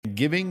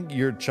giving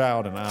your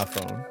child an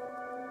iPhone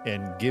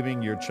and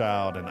giving your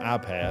child an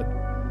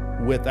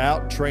iPad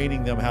without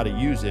training them how to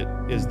use it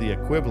is the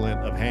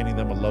equivalent of handing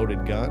them a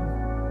loaded gun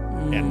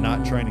and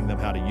not training them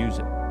how to use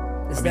it.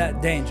 Is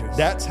that dangerous?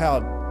 That's how,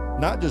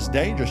 not just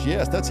dangerous,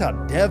 yes, that's how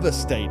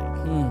devastating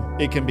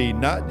it can be,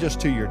 not just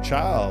to your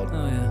child,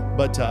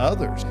 but to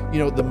others. You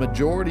know, the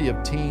majority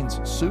of teens'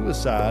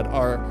 suicide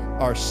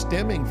are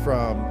stemming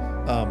from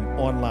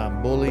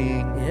online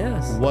bullying,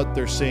 what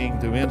they're seeing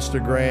through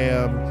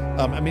Instagram.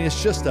 I mean,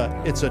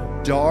 it's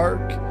a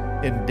dark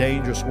and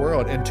dangerous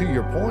world. And to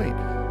your point,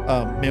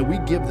 man, we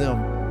give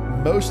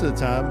them, most of the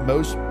time,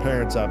 most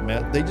parents I've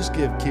met, they just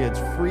give kids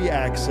free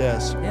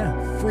access,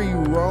 free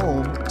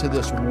roam to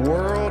this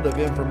world of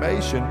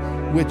information,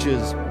 which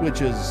is,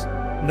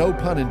 no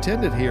pun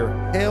intended here,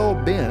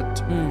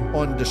 hell-bent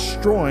on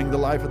destroying the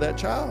life of that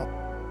child.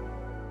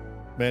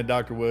 Man,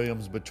 Dr.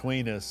 Williams,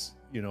 between us,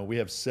 you know, we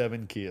have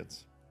 7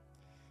 kids.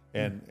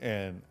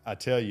 And I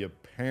tell you,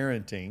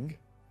 parenting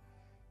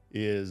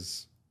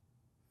is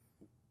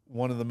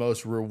one of the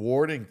most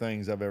rewarding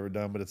things I've ever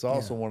done, but it's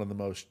also one of the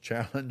most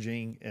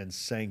challenging and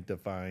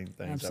sanctifying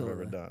things I've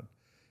ever done.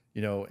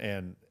 You know,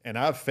 and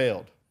I've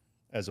failed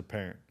as a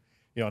parent.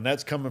 You know, and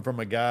that's coming from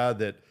a guy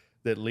that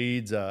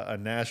leads a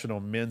national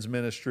men's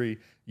ministry.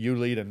 You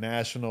lead a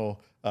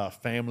national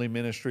family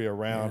ministry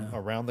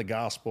around the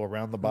gospel,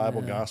 around the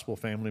Bible, gospel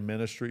family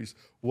ministries.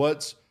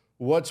 What's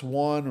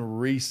one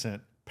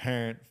recent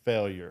parent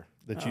failure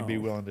that you'd be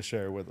willing to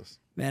share with us?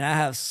 Man, I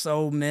have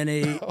so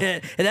many.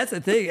 And that's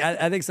the thing.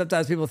 I think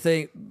sometimes people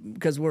think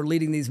because we're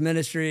leading these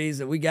ministries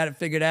that we got it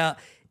figured out.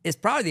 It's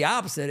probably the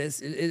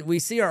opposite. We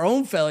see our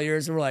own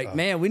failures and we're like,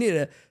 man, we need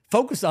to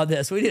focus on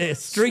this. We need to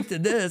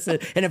strengthen this. And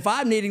if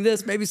I'm needing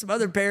this, maybe some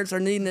other parents are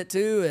needing it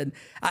too. And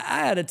I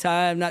had a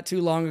time not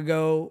too long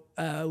ago,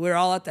 we were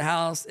all at the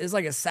house. It's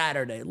like a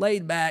Saturday,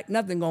 laid back,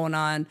 nothing going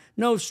on,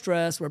 no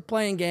stress. We're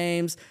playing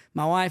games.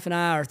 My wife and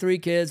I, our 3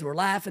 kids, we're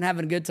laughing,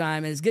 having a good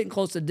time. And it's getting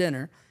close to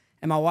dinner.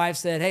 And my wife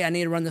said, hey, I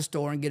need to run the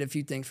store and get a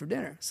few things for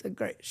dinner. I said,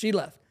 great. She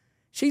left.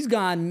 She's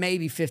gone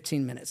maybe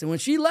 15 minutes. And when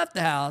she left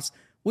the house,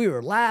 we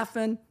were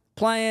laughing,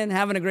 playing,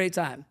 having a great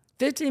time.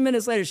 15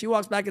 minutes later, she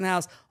walks back in the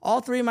house.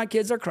 All 3 of my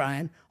kids are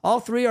crying.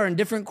 All 3 are in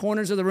different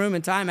corners of the room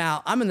in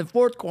timeout. I'm in the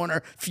 4th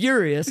corner,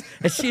 furious.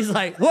 And she's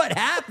like, what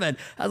happened?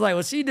 I was like,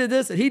 well, she did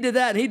this and he did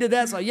that and he did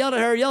that. So I yelled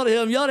at her, yelled at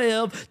him, yelled at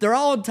him. They're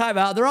all in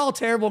timeout. They're all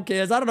terrible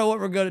kids. I don't know what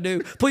we're going to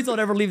do. Please don't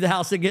ever leave the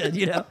house again,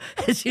 you know?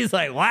 And she's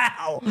like,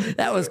 wow,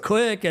 that was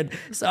quick. And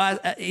so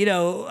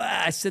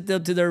I sit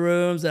them to their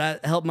rooms and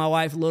I help my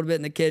wife a little bit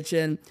in the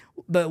kitchen.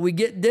 But we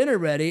get dinner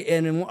ready.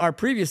 And in our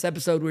previous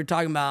episode, we were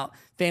talking about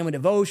family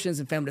devotions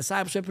and family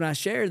discipleship. And I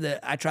shared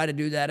that I try to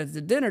do that at the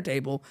dinner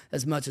table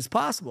as much as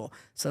possible.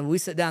 So we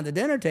sit down at the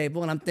dinner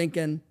table and I'm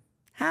thinking,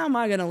 how am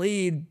I going to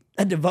lead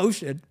a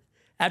devotion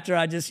after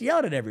I just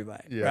yelled at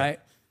everybody, right?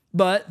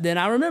 But then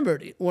I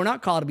remembered, we're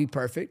not called to be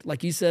perfect.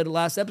 Like you said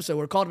last episode,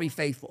 we're called to be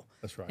faithful.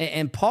 That's right.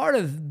 And part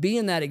of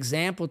being that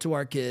example to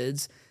our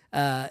kids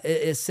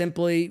is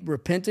simply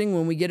repenting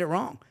when we get it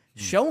wrong.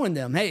 Showing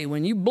them, hey,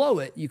 when you blow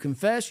it, you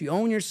confess, you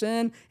own your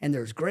sin, and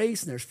there's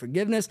grace and there's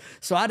forgiveness.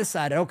 So I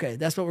decided, okay,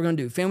 that's what we're going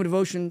to do. Family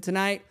devotion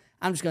tonight,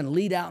 I'm just going to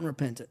lead out in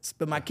repentance.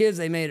 But my kids,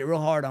 they made it real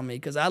hard on me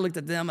because I looked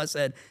at them, I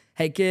said,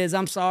 hey, kids,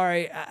 I'm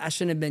sorry. I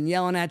shouldn't have been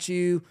yelling at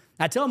you.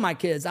 I tell my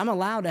kids, I'm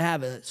allowed to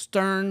have a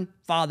stern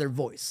father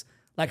voice.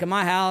 Like in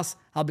my house,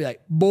 I'll be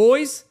like,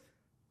 boys,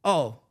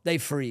 oh, they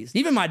freeze.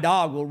 Even my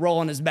dog will roll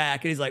on his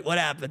back, and he's like, what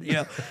happened? You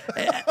know,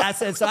 I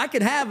said, so I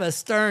could have a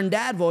stern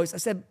dad voice. I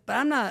said, but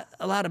I'm not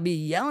allowed to be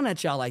yelling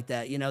at y'all like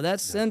that. You know,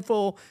 that's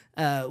sinful.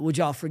 Would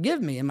y'all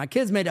forgive me? And my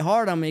kids made it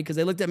hard on me because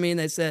they looked at me and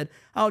they said,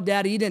 oh,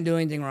 Daddy, you didn't do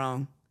anything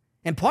wrong.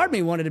 And part of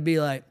me wanted to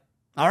be like,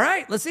 all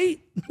right, let's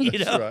eat. You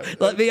know,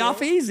 let me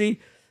off easy.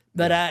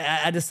 But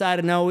I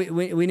decided, no,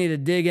 we need to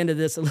dig into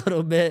this a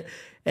little bit.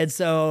 And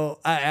so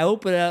I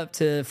opened up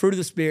to Fruit of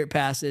the Spirit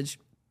passage.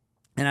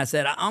 And I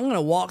said, I'm going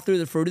to walk through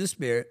the fruit of the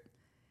Spirit,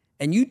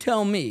 and you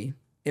tell me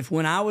if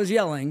when I was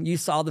yelling, you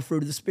saw the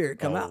fruit of the Spirit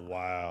come out.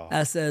 Wow.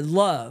 I said,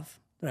 love.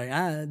 Right?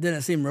 I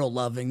didn't seem real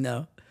loving,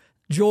 no.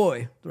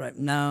 Joy. Right?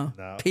 No.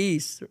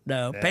 Peace.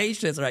 No. Yeah.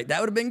 Patience. Right? That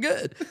would have been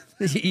good.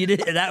 You did.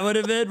 That would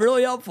have been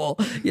really helpful.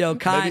 You know,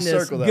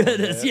 kindness,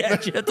 goodness.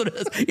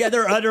 Gentleness. Yeah,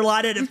 they're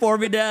underlining it for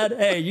me, Dad.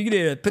 Hey, you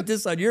need to put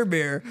this on your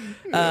mirror.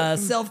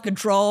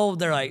 Self-control.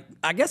 They're like,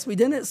 I guess we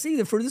didn't see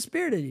the fruit of the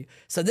Spirit in you.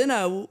 So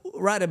then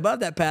right above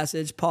that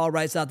passage, Paul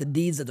writes out the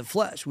deeds of the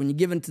flesh. When you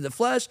give into the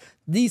flesh,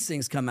 these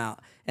things come out.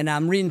 And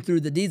I'm reading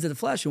through the deeds of the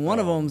flesh, and one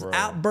of them's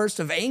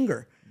outburst of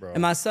anger. Bro.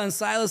 And my son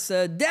Silas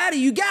said, Daddy,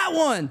 you got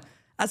one.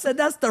 I said,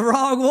 that's the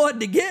wrong one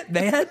to get,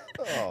 man.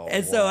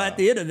 So at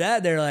the end of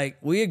that, they're like,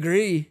 we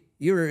agree.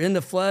 You were in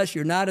the flesh.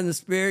 You're not in the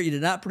Spirit. You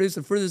did not produce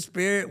the fruit of the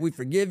Spirit. We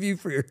forgive you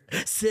for your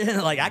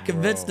sin. Like, I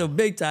convinced them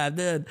big time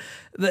then.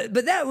 But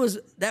that was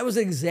an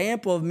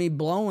example of me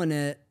blowing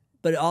it,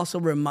 but also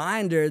a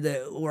reminder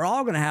that we're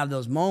all going to have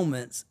those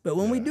moments. But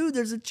when we do,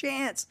 there's a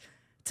chance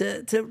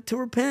to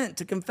repent,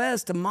 to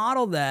confess, to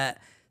model that.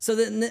 So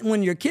that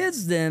when your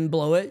kids then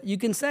blow it, you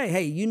can say,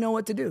 hey, you know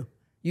what to do.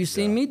 You've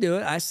seen me do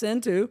it. I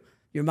sin too.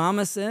 Your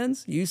mama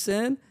sins. You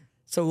sin.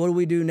 So what do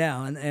we do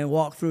now? And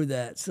walk through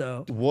that.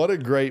 So what a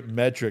great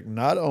metric,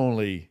 not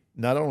only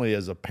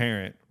as a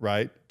parent,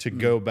 right? To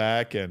go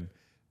back and,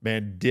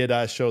 man, did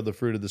I show the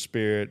fruit of the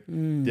Spirit?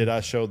 Did I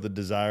show the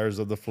desires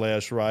of the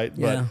flesh, right?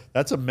 Yeah. But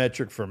that's a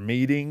metric for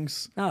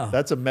meetings. Oh.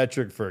 That's a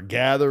metric for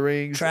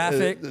gatherings.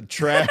 Traffic.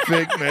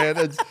 Traffic,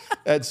 man.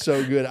 That's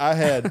so good. I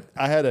had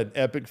an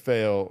epic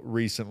fail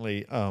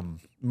recently.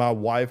 My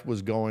wife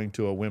was going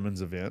to a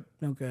women's event.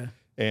 Okay.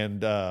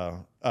 And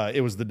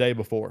it was the day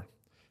before.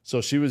 So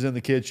she was in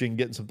the kitchen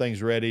getting some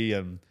things ready,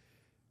 and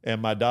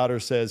my daughter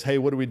says, "Hey,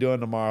 what are we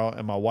doing tomorrow?"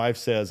 And my wife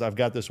says, "I've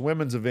got this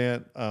women's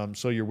event,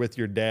 so you're with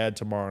your dad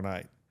tomorrow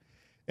night."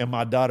 And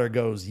my daughter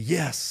goes,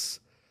 "Yes,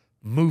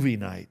 movie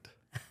night."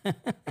 And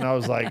I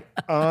was like,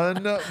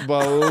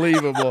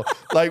 unbelievable.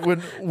 Like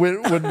when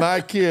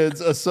my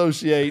kids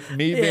associate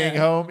me being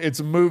home,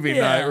 it's movie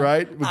night,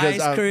 right? Because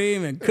ice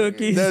cream and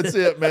cookies. That's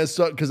it, man.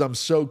 So, because I'm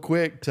so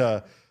quick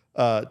to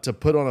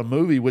put on a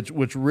movie,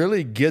 which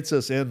really gets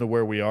us into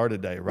where we are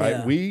today,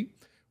 right? Yeah.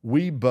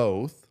 We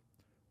both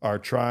are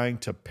trying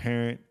to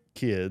parent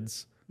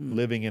kids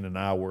living in an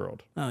I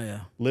world. Oh,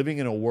 yeah. Living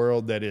in a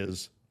world that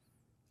is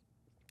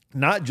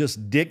not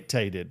just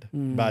dictated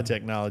by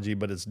technology,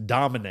 but it's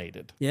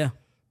dominated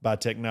by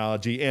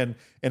technology. And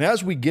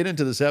as we get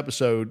into this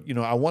episode,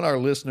 I want our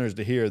listeners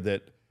to hear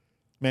that,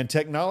 man,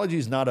 technology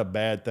is not a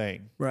bad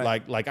thing.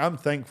 Right. Like I'm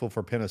thankful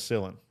for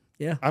penicillin.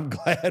 Yeah. I'm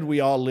glad we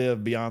all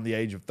live beyond the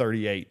age of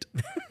 38.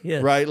 Yeah.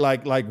 Right?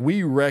 Like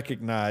we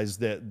recognize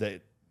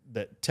that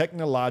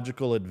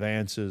technological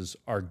advances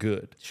are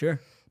good.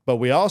 Sure. But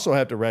we also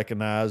have to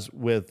recognize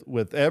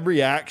with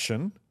every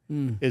action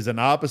is an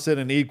opposite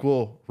and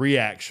equal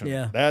reaction.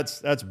 Yeah.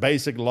 That's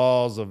basic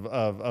laws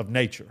of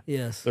nature.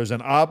 Yes. There's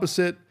an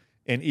opposite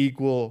and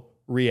equal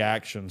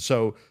reaction.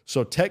 So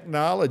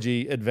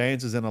technology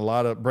advances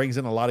brings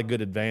in a lot of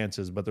good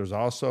advances, but there's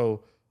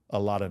also a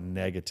lot of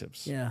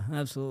negatives. Yeah,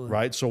 absolutely.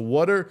 Right? So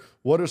what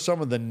are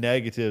some of the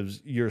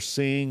negatives you're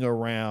seeing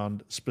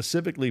around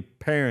specifically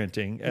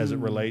parenting as it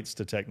relates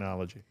to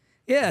technology?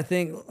 Yeah, I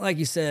think, like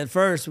you said,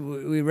 first,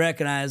 we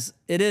recognize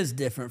it is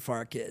different for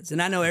our kids.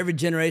 And I know every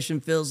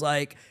generation feels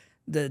like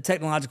the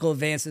technological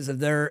advances of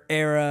their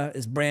era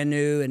is brand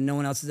new and no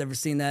one else has ever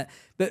seen that.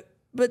 But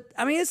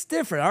I mean, it's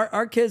different.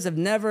 Our kids have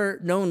never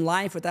known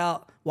life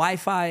without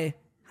Wi-Fi,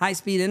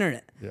 high-speed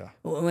internet. Yeah.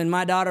 When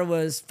my daughter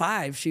was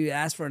 5, she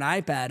asked for an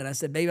iPad. And I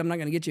said, "Baby, I'm not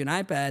going to get you an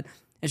iPad."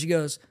 And she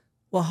goes,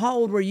 "Well, how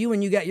old were you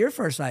when you got your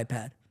first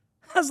iPad?"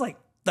 I was like,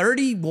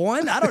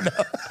 31? I don't know.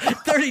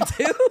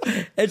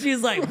 32? And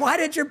she's like, "Why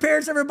didn't your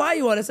parents ever buy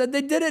you one?" I said,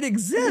 "They didn't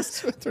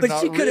exist." But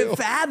she couldn't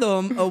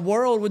fathom a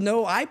world with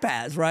no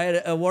iPads,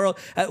 right? A world.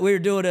 We were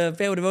doing a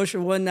family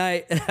devotion one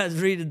night, and I was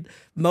reading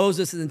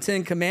Moses and the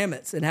 10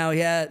 Commandments and how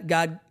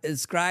God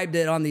inscribed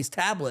it on these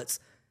tablets.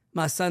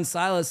 My son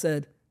Silas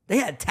said, "They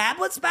had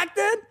tablets back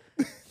then?"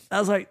 I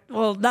was like,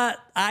 "Well, not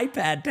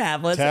iPad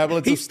tablets."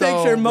 He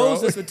pictured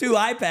Moses with 2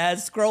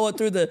 iPads scrolling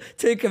through the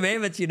 10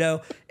 Commandments,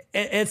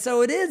 And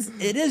so it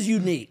is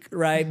unique,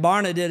 right?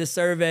 Barna did a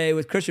survey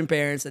with Christian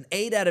parents, and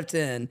 8 out of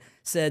 10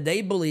 said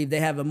they believe they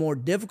have a more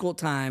difficult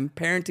time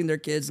parenting their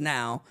kids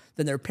now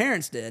than their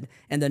parents did.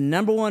 And the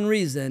number one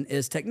reason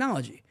is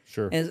technology.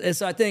 Sure. And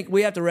so I think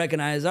we have to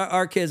recognize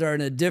our kids are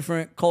in a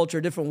different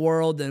culture, different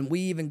world than we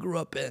even grew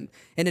up in.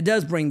 And it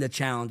does bring the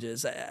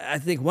challenges. I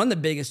think one of the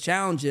biggest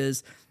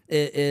challenges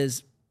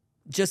is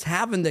just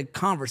having the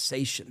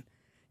conversation.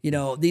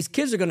 These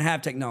kids are going to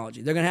have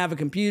technology. They're going to have a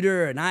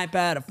computer, an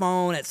iPad, a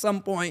phone at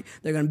some point.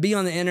 They're going to be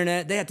on the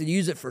internet. They have to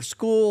use it for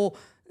school.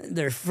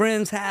 Their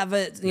friends have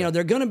it.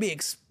 They're going to be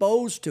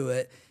exposed to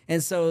it.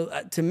 And so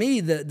to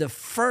me, the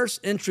first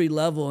entry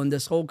level in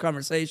this whole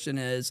conversation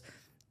is,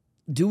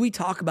 do we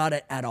talk about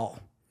it at all?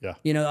 Yeah.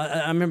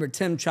 I remember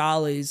Tim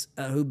Challies,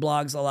 who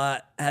blogs a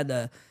lot, had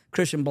a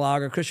Christian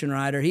blogger, Christian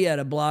writer. He had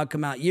a blog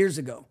come out years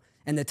ago.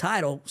 And the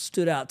title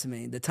stood out to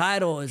me. The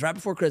title is right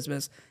before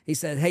Christmas. He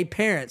said, "Hey,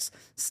 parents,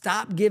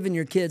 stop giving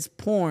your kids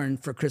porn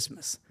for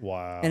Christmas."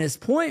 Wow. And his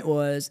point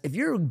was, if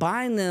you're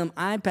buying them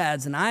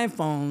iPads and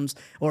iPhones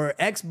or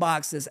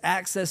Xboxes,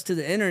 access to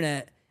the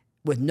internet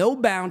with no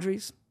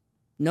boundaries,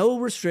 no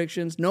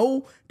restrictions,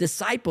 no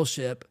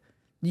discipleship,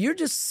 you're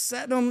just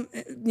setting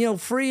them,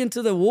 free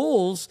into the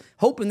wolves,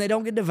 hoping they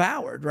don't get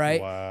devoured,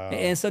 right? Wow.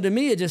 And so to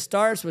me, it just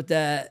starts with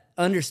that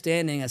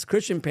understanding as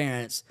Christian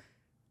parents.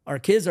 Our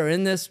kids are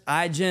in this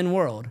iGen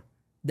world.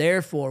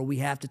 Therefore, we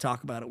have to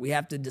talk about it. We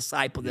have to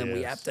disciple them. Yes.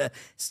 We have to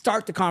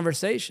start the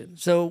conversation.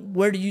 So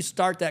where do you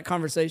start that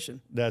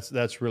conversation?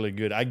 That's really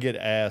good. I get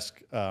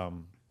asked a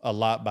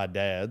lot by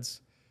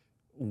dads,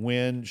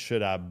 when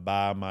should I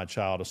buy my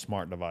child a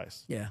smart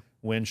device? Yeah.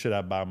 When should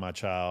I buy my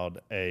child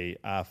a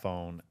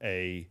iPhone,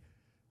 a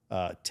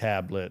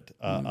tablet,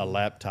 a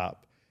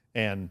laptop?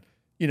 And,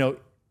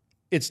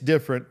 it's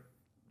different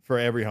for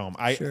every home.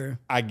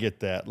 I get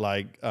that.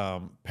 Like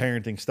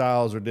parenting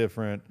styles are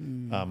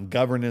different.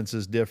 Governance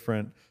is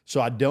different. So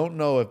I don't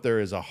know if there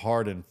is a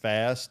hard and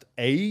fast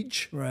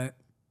age. Right.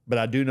 But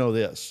I do know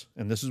this,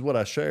 and this is what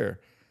I share.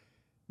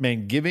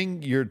 man,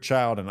 giving your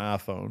child an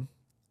iPhone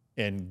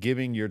and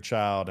giving your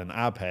child an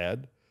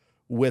iPad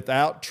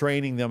without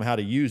training them how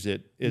to use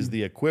it is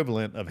the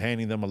equivalent of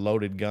handing them a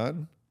loaded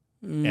gun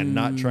and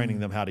not training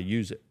them how to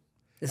use it.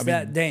 It's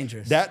that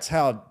dangerous. That's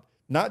how,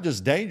 not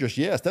just dangerous,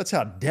 yes, that's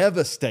how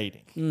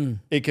devastating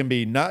it can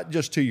be, not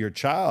just to your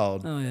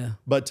child,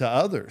 but to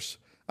others.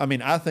 I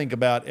mean, I think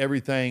about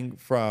everything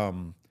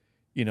from,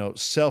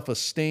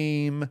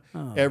 self-esteem,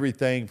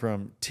 everything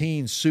from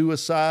teen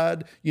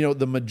suicide.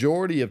 The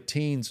majority of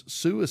teens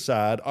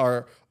suicide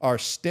are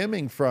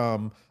stemming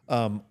from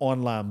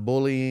online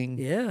bullying,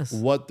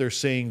 what they're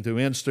seeing through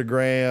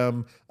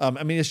Instagram.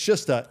 I mean, it's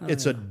just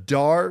it's a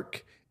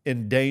dark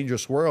and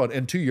dangerous world.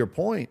 And to your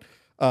point,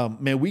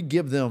 man, we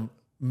give them,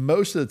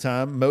 most of the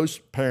time,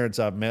 most parents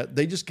I've met,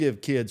 they just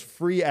give kids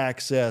free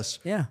access,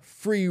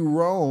 free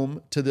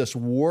roam to this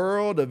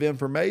world of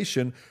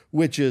information,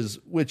 which is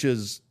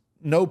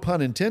no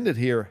pun intended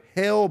here,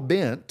 hell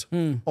bent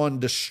on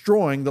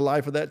destroying the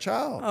life of that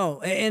child. Oh,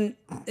 and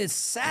it's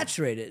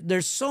saturated.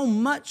 There's so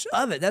much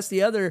of it. That's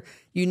the other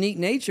unique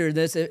nature of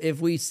this. If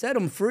we set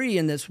them free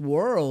in this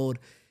world,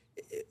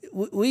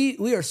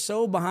 we are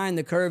so behind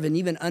the curve in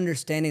even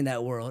understanding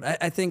that world.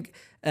 I think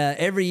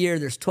every year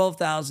there's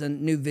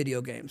 12,000 new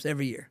video games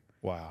every year.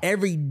 Wow.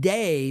 Every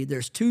day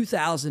there's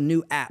 2,000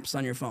 new apps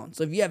on your phone.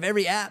 So if you have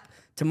every app,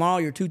 tomorrow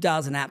you're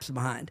 2,000 apps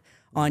behind.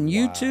 On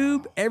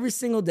YouTube, every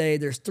single day,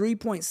 there's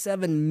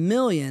 3.7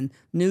 million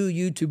new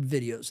YouTube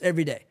videos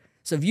every day.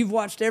 So if you've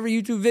watched every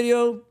YouTube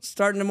video,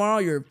 starting tomorrow,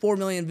 you're 4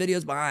 million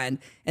videos behind.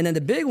 And then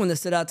the big one that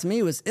stood out to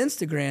me was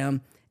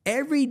Instagram.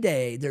 Every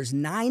day, there's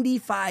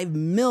 95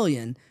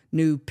 million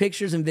new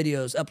pictures and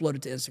videos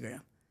uploaded to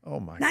Instagram. Oh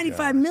my God.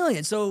 95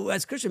 million. So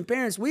as Christian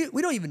parents, we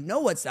don't even know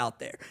what's out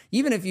there.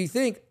 Even if you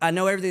think, I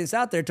know everything that's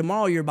out there,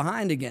 tomorrow you're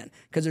behind again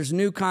because there's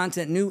new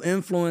content, new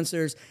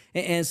influencers.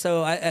 And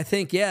so I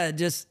think,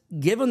 just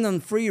giving them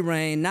free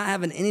reign, not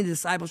having any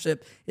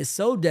discipleship is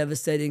so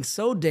devastating,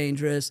 so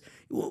dangerous.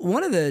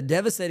 One of the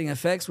devastating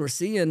effects we're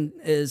seeing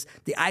is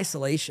the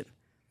isolation.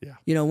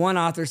 Yeah. One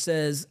author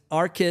says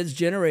our kids'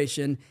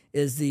 generation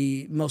is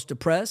the most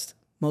depressed,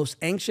 most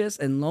anxious,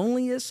 and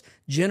loneliest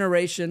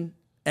generation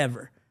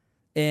ever.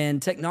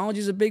 And technology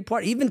is a big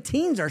part. Even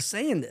teens are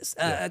saying this.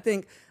 I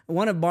think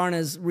one of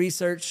Barna's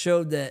research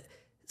showed that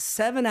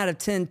 7 out of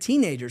 10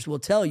 teenagers will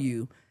tell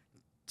you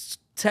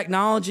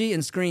technology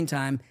and screen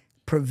time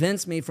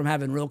prevents me from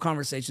having real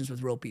conversations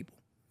with real people.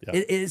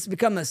 Yeah. It's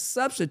become a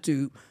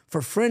substitute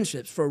for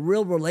friendships, for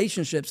real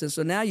relationships. And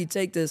so now you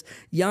take this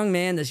young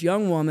man, this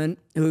young woman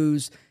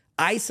who's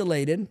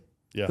isolated,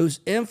 who's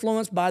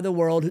influenced by the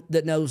world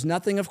that knows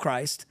nothing of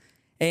Christ,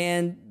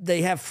 and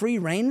they have free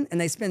reign, and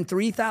they spend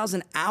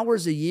 3,000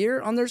 hours a year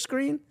on their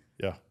screen.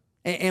 Yeah.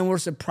 And we're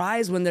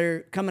surprised when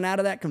they're coming out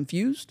of that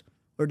confused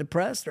or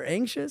depressed or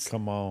anxious.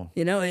 Come on.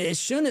 It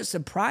shouldn't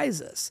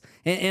surprise us.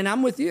 And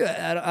I'm with you.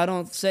 I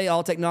don't say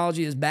all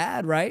technology is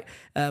bad, right?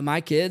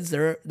 My kids,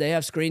 they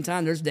have screen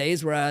time. There's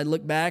days where I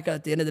look back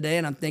at the end of the day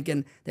and I'm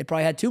thinking they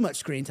probably had too much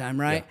screen time,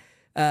 right?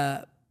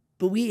 Yeah.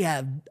 But we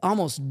have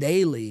almost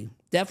daily,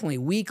 definitely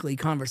weekly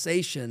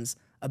conversations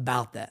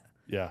about that.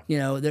 Yeah.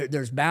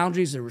 There's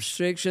boundaries, there's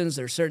restrictions,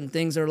 there's certain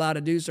things they're allowed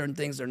to do, certain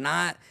things they're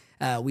not.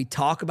 We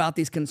talk about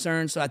these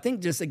concerns. So I think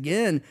just,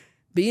 again,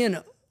 having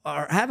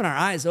our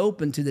eyes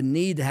open to the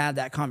need to have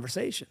that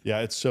conversation.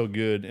 Yeah, it's so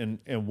good.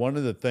 And one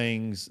of the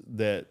things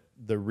that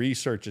the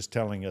research is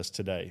telling us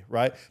today,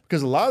 right?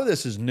 Because a lot of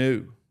this is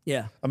new.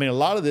 Yeah. I mean, a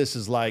lot of this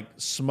is like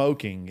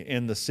smoking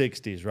in the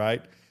 60s,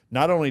 right?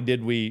 Not only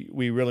did we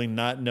really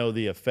not know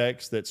the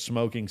effects that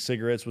smoking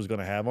cigarettes was going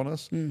to have on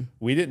us,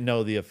 we didn't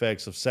know the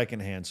effects of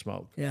secondhand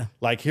smoke. Yeah.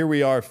 Like here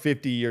we are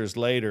 50 years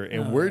later,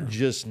 and we're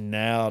just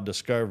now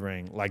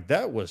discovering, like,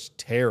 that was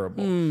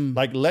terrible.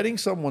 Like letting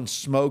someone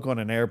smoke on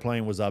an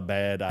airplane was a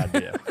bad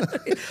idea.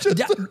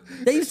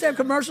 They used to have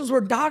commercials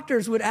where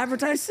doctors would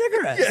advertise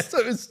cigarettes. Yeah, so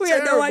it's we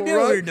terrible, had no idea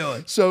right? what we were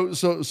doing.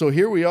 So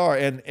here we are,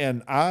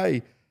 and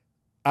I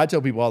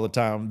tell people all the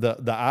time, the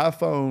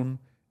iPhone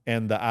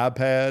and the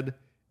iPad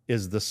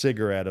is the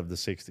cigarette of the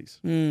 60s.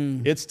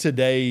 It's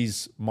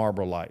today's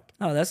Marlboro Light.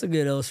 Oh, that's a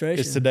good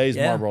illustration. It's today's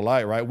Marlboro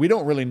Light, right? We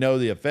don't really know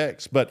the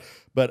effects, but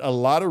a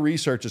lot of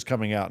research is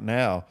coming out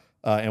now,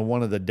 and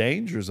one of the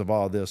dangers of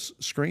all this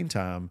screen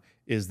time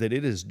is that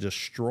it is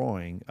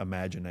destroying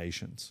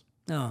imaginations.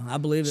 Oh, I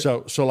believe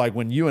it. So like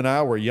when you and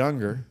I were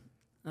younger,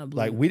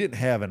 like we didn't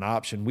have an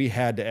option. We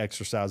had to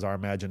exercise our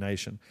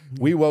imagination.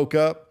 We woke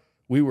up,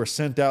 we were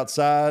sent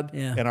outside,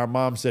 and our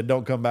mom said,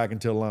 don't come back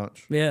until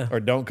lunch. Yeah.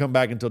 Or don't come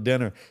back until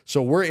dinner.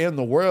 So we're in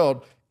the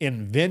world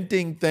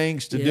inventing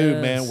things to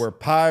do, man. We're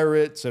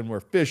pirates, and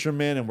we're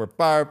fishermen, and we're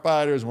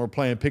firefighters, and we're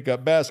playing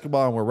pickup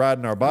basketball, and we're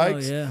riding our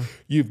bikes. Oh, yeah.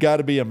 You've got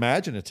to be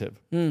imaginative.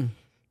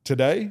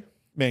 Today,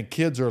 man,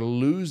 kids are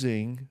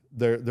losing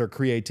their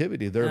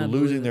creativity. They're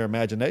losing their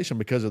imagination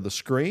because of the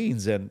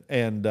screens. And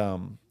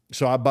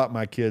so I bought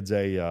my kids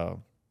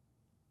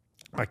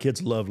my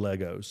kids love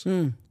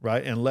Legos,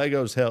 right? And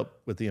Legos help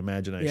with the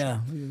imagination.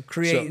 Yeah,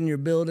 creating your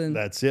building.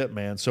 That's it,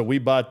 man. So we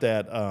bought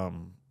that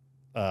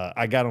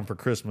I got them for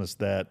Christmas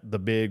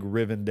the big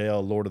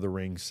Rivendell Lord of the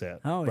Rings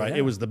set. Oh, right. yeah.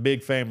 It was the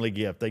big family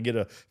gift. They get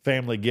a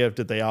family gift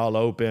that they all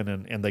open,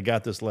 and they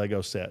got this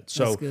Lego set.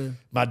 So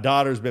my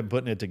daughter's been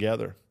putting it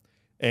together,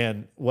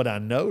 and what I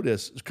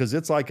noticed, because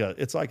it's like a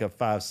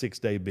 5-6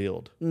 day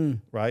build,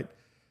 right?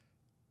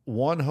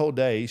 One whole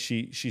day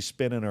she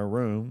spent in her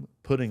room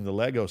putting the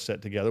Lego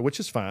set together, which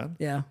is fine.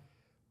 Yeah.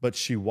 But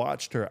she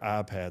watched her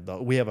iPad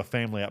though. We have a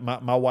family.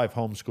 My wife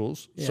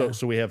homeschools,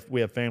 so we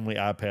have family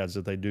iPads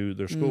that they do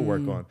their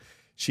schoolwork on.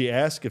 She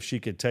asked if she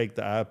could take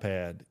the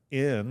iPad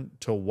in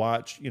to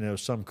watch,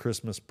 some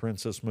Christmas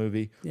princess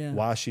movie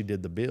while she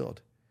did the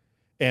build,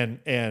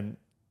 and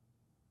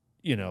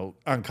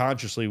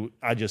unconsciously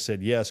I just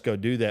said yes, go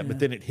do that. But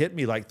then it hit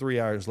me like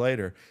 3 hours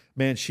later.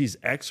 Man, she's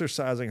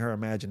exercising her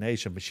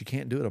imagination, but she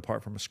can't do it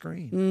apart from a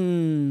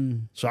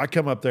screen. So I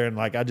come up there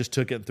and I just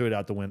took it and threw it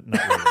out the window.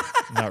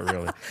 Not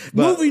really.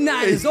 But, movie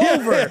night is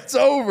over. It's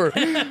over.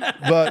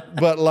 but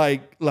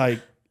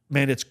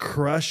man, it's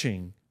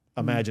crushing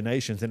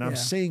imaginations, and I'm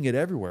seeing it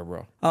everywhere,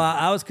 bro.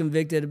 I was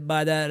convicted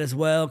by that as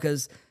well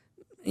because,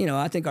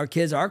 I think our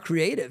kids are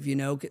creative.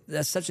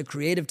 That's such a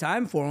creative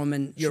time for them,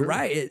 and you're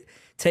right. It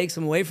takes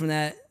them away from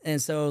that.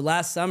 And so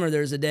last summer,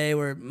 there's a day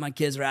where my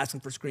kids are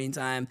asking for screen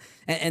time,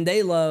 and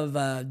they love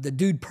the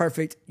Dude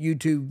Perfect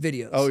YouTube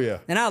videos. Oh, yeah.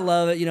 And I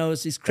love it.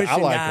 It's these Christian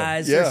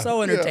guys. They're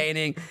so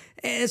entertaining.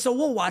 And so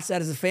we'll watch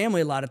that as a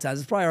family a lot of times.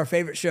 It's probably our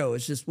favorite show.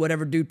 It's just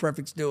whatever Dude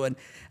Perfect's doing.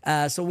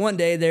 So one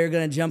day they're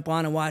going to jump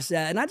on and watch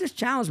that. And I just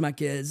challenged my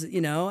kids.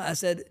 I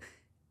said,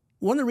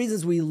 one of the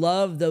reasons we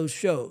love those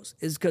shows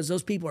is because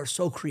those people are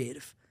so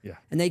creative. Yeah.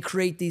 And they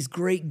create these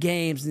great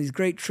games and these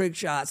great trick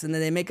shots, and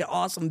then they make an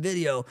awesome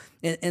video.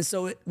 And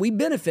so we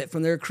benefit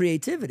from their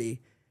creativity,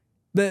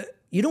 but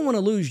you don't want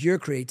to lose your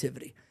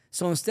creativity.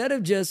 So instead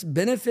of just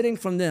benefiting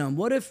from them,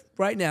 what if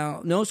right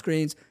now, no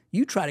screens,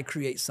 you try to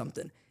create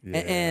something? Yeah.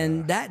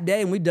 And that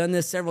day, and we've done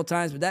this several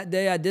times, but that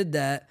day I did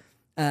that,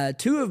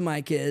 2 of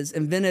my kids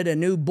invented a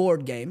new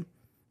board game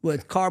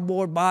with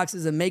cardboard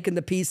boxes and making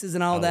the pieces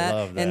and all that.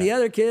 Love that. And the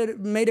other kid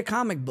made a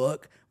comic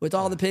book with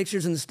all the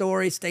pictures and the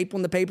story,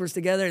 stapling the papers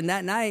together. And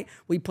that night,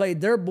 we played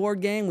their board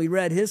game, we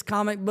read his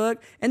comic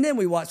book, and then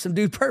we watched some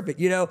Dude Perfect,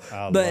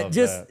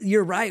 But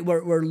you're right,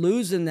 we're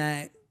losing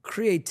that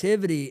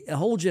creativity, a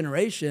whole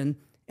generation,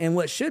 and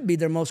what should be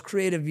their most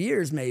creative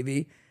years,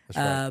 maybe. That's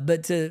right.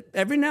 But to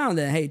every now and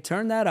then, hey,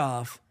 turn that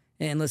off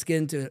and let's get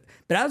into it.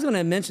 But I was going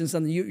to mention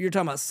something. You're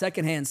talking about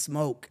secondhand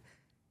smoke.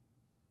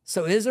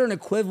 So is there an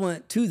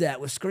equivalent to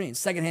that with screens,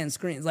 secondhand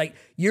screens? Like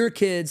your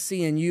kids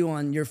seeing you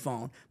on your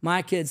phone,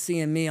 my kids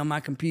seeing me on my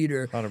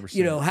computer.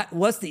 100%.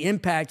 What's the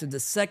impact of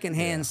the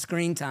secondhand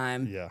screen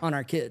time on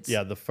our kids?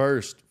 Yeah, the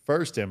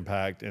first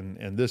impact,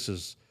 and this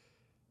is,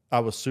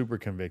 I was super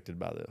convicted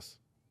by this.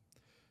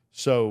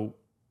 So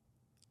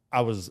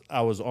I was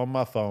on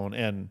my phone,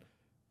 and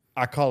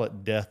I call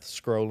it death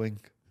scrolling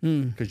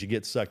because you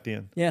get sucked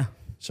in. Yeah.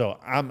 So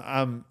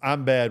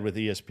I'm bad with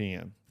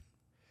ESPN.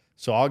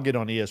 So I'll get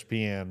on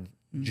ESPN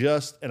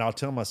and I'll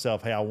tell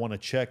myself, hey, I want to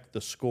check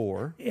the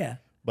score. Yeah.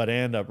 But I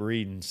end up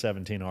reading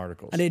 17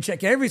 articles. I need to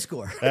check every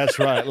score. That's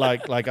right.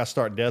 Like I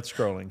start death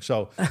scrolling.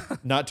 So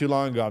not too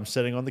long ago, I'm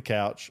sitting on the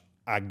couch.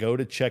 I go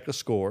to check a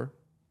score.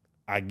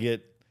 I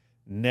get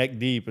neck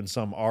deep in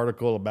some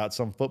article about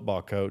some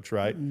football coach,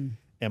 right?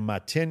 And my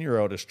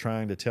 10-year-old is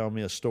trying to tell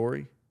me a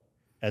story.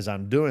 As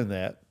I'm doing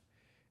that,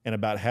 and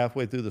about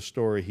halfway through the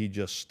story, he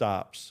just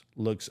stops,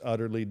 looks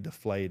utterly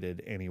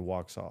deflated, and he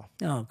walks off.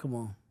 Oh, come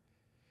on.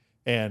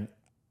 And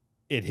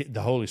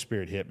the Holy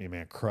Spirit hit me,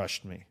 man,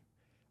 crushed me.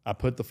 I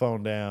put the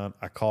phone down.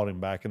 I called him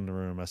back in the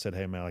room. I said,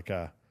 hey,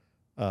 Malachi,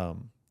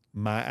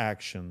 my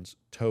actions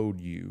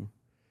told you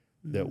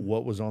that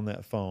what was on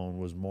that phone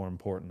was more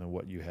important than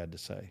what you had to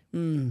say.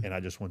 And I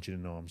just want you to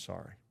know I'm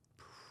sorry.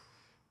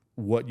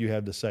 What you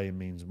have to say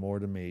means more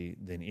to me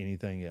than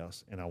anything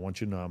else. And I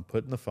want you to know I'm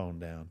putting the phone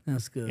down.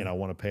 That's good. And I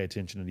want to pay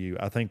attention to you.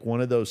 I think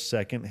one of those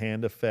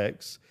secondhand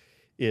effects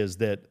is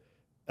that,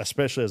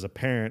 especially as a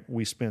parent,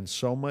 we spend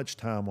so much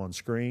time on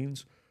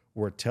screens.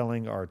 We're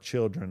telling our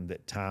children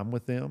that time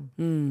with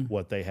them,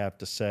 what they have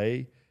to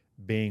say,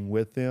 being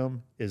with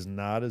them is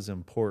not as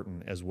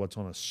important as what's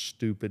on a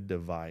stupid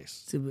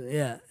device.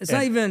 Yeah. It's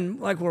not even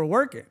like we're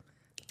working.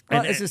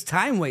 Well, it's just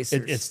time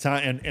wasters. It's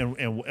time,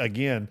 and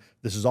again,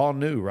 this is all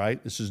new, right?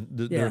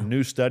 There are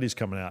new studies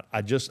coming out.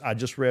 I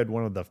just read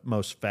one of the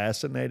most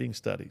fascinating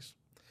studies,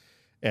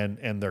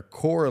 and they're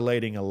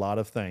correlating a lot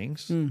of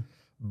things.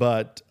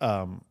 But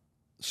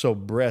so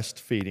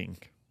breastfeeding,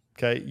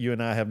 okay, you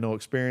and I have no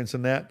experience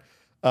in that.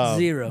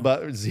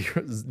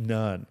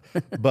 None.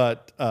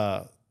 But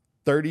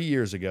 30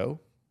 years ago,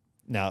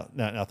 now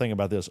think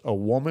about this: a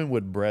woman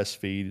would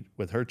breastfeed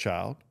with her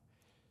child,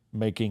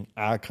 making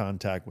eye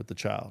contact with the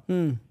child.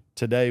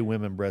 Today,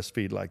 women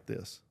breastfeed like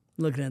this.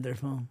 Looking at their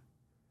phone.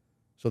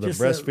 So they're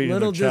breastfeeding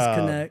their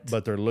child,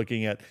 but they're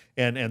looking at,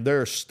 and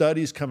there are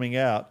studies coming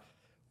out,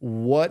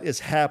 what is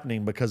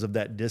happening because of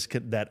that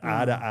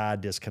eye-to-eye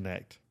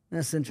disconnect.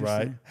 That's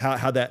interesting. Right?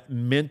 How that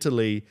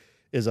mentally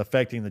is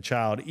affecting the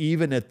child,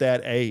 even at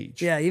that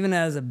age. Yeah, even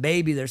as a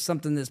baby, there's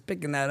something that's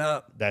picking that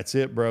up. That's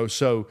it, bro.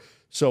 So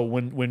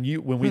when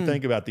we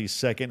think about these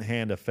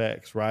secondhand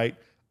effects, right?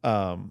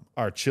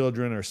 Our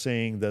children are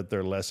seeing that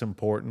they're less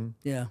important.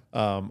 Yeah.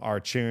 Our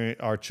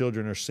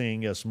children are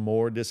seeing us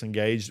more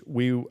disengaged.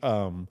 We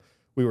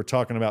were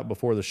talking about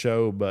before the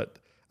show, but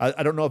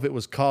I don't know if it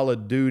was Call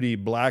of Duty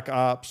Black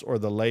Ops or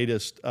the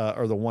latest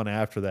or the one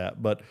after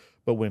that. But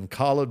when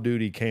Call of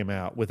Duty came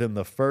out, within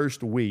the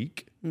first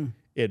week,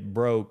 it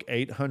broke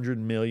 800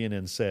 million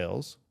in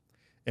sales,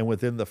 and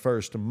within the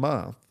first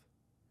month,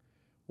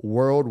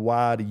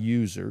 worldwide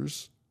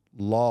users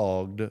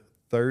logged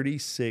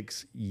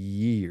 36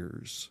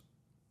 years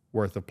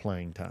worth of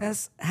playing time.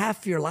 That's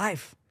half your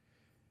life.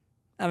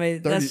 I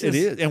mean, that's just it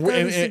is. And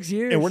 36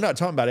 years. And we're not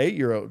talking about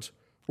 8-year-olds.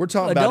 We're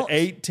talking Adults. about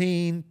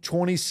 18,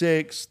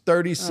 26,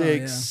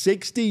 36,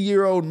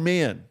 60-year-old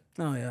men.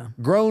 Oh, yeah.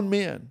 Grown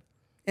men.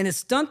 And it's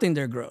stunting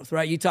their growth,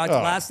 right? You talked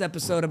last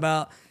episode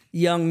about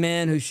young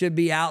men who should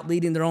be out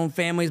leading their own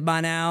families by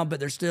now, but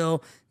they're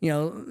still,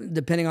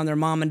 depending on their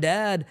mom and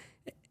dad.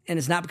 And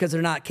it's not because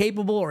they're not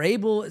capable or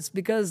able. It's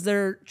because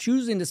they're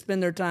choosing to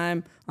spend their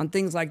time on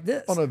things like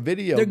this. On a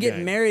video They're game.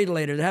 getting married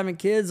later. They're having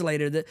kids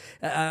later.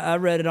 I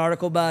read an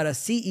article about a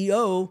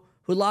CEO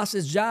who lost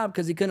his job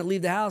because he couldn't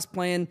leave the house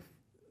playing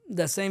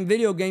the same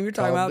video game you're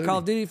talking about, Call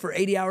of Duty, for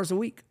 80 hours a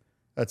week.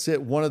 That's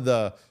it. One of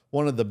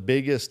the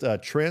biggest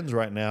trends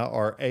right now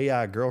are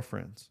AI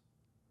girlfriends.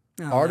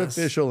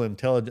 Artificial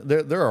intelligence.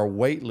 There are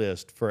wait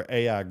lists for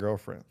AI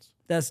girlfriends.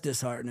 That's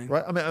disheartening.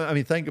 Right? I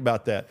mean, think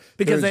about that.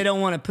 Because they don't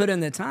want to put in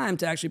the time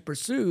to actually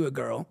pursue a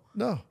girl.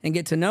 No. And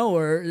get to know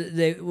her.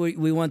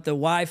 We want the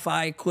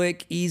Wi-Fi,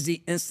 quick,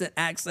 easy, instant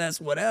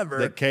access, whatever.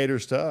 That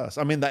caters to us.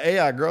 I mean, the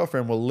AI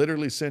girlfriend will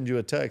literally send you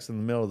a text in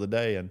the middle of the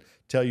day and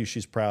tell you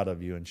she's proud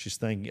of you and she's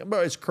thinking,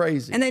 bro, it's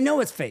crazy. And they know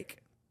it's fake.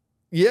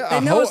 Yeah,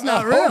 they know it's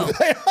not real.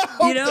 I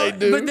hope they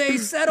do. But they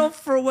settle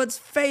for what's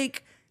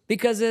fake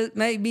because it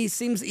maybe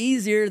seems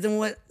easier than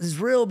what is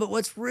real. But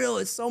what's real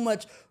is so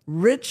much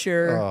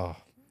richer. Oh.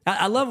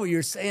 I love what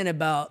you're saying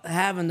about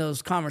having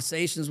those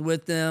conversations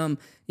with them,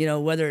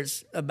 whether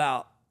it's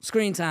about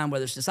screen time,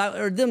 whether it's just,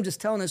 or them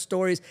just telling us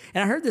stories.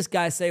 And I heard this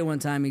guy say one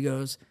time, he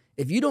goes,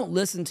 if you don't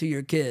listen to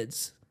your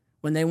kids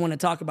when they want to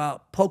talk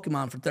about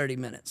Pokemon for 30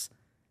 minutes,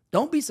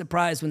 don't be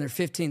surprised when they're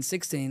 15,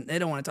 16, they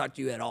don't want to talk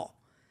to you at all.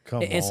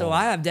 And so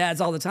I have dads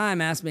all the time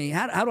ask me,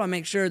 how do I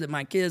make sure that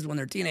my kids, when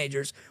they're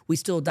teenagers, we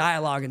still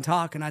dialogue and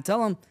talk? And I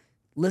tell them,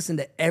 listen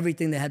to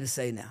everything they had to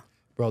say now.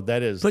 Bro,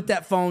 that is... Put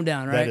that phone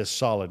down, right? That is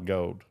solid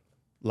gold.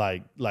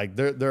 Like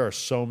there are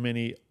so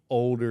many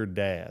older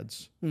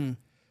dads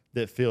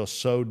that feel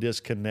so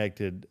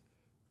disconnected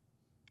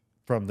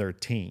from their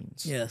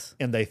teens. Yes.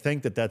 And they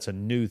think that that's a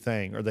new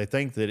thing, or they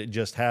think that it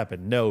just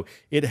happened. No,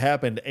 it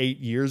happened 8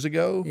 years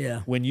ago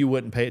when you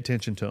wouldn't pay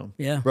attention to them.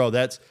 Yeah. Bro,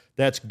 that's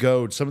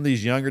gold. Some of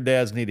these younger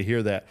dads need to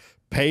hear that.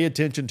 Pay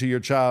attention to your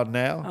child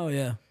now. Oh,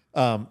 yeah.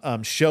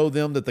 Show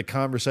them that the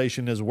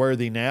conversation is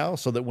worthy now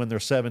so that when they're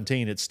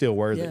 17, it's still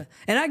worthy. Yeah.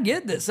 And I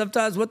get that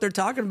sometimes what they're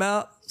talking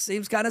about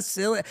seems kind of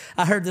silly.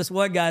 I heard this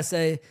one guy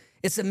say,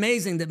 it's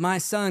amazing that my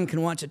son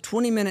can watch a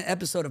 20-minute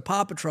episode of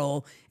Paw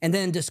Patrol and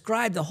then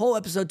describe the whole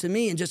episode to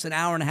me in just an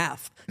hour and a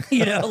half.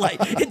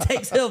 It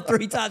takes him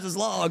 3 times as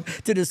long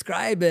to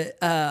describe it.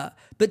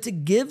 But to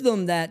give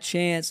them that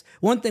chance,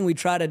 one thing we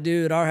try to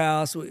do at our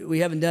house, we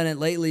haven't done it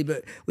lately,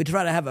 but we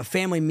try to have a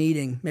family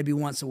meeting maybe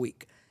once a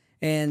week.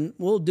 And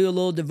we'll do a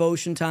little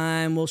devotion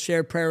time. We'll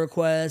share prayer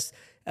requests.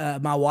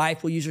 My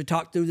wife will usually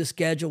talk through the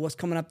schedule, what's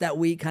coming up that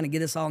week, kind of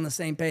get us all on the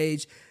same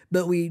page.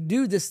 But we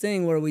do this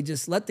thing where we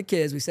just let the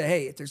kids, we say,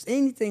 hey, if there's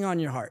anything on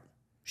your heart,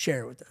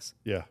 share it with us.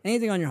 Yeah.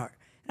 Anything on your heart.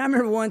 And I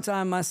remember one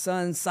time my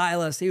son,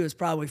 Silas, he was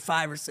probably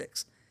 5 or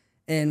 6.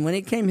 And when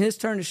it came his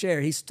turn to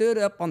share, he stood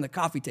up on the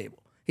coffee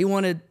table. He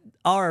wanted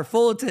our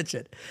full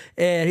attention.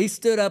 And he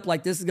stood up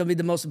like this is going to be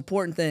the most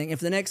important thing. And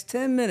for the next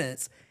 10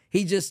 minutes,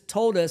 he just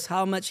told us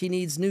how much he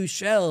needs new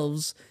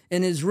shelves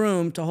in his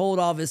room to hold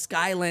all of his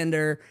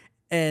Skylander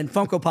and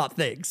Funko Pop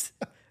things.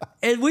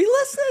 And we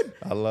listened.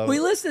 I love it. We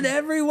listened to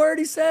every word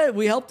he said.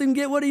 We helped him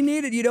get what he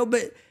needed,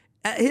 but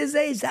at his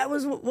age, that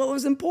was what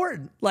was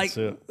important. Like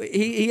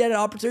he had an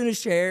opportunity to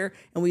share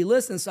and we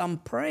listened. So I'm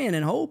praying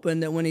and hoping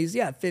that when he's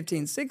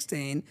 15,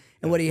 16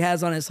 and what he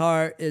has on his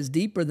heart is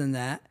deeper than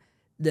that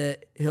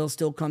he'll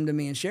still come to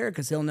me and share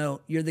because he'll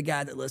know you're the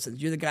guy that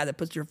listens. You're the guy that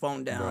puts your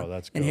phone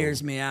down and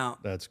hears me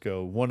out. That's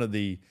go. One of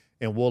the,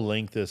 and we'll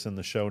link this in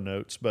the show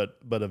notes, but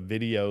a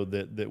video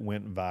that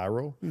went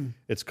viral.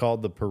 It's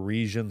called the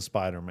Parisian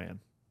Spider-Man.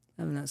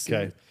 I have not seen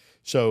it.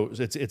 So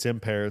it's in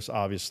Paris,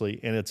 obviously,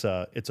 and it's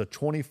a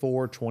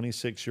 24,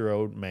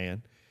 26-year-old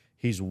man.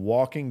 He's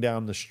walking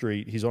down the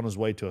street. He's on his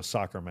way to a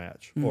soccer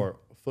match or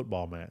a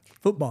football match.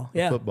 Football.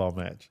 Football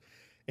match.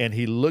 And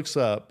he looks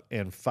up,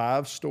 and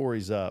 5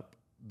 stories up,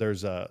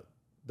 there's a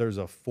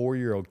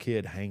 4-year-old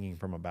kid hanging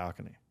from a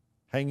balcony,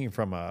 hanging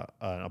from an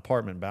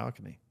apartment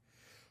balcony.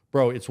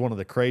 Bro, it's one of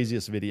the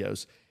craziest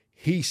videos.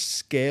 He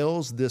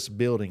scales this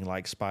building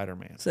like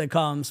Spider-Man. So they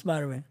call him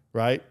Spider-Man.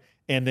 Right?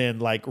 And then,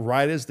 like,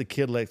 right as the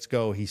kid lets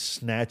go, he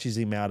snatches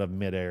him out of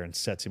midair and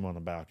sets him on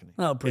the balcony.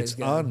 Oh, praise it's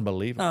God.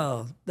 Unbelievable.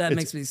 Oh, that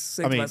makes me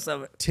sick to my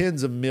stomach.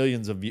 Tens of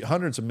millions of views,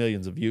 hundreds of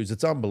millions of views.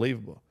 It's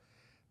unbelievable.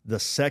 The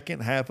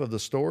second half of the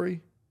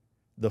story,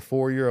 the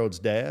 4-year-old's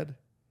dad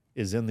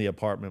is in the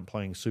apartment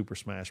playing Super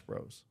Smash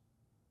Bros.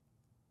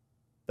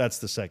 That's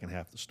the second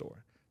half of the story.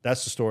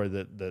 That's the story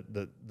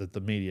that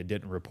the media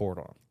didn't report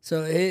on.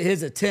 So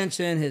his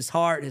attention, his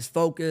heart, his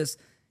focus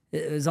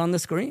is on the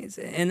screens.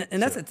 And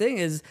that's the thing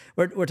is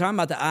we're talking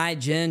about the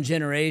iGen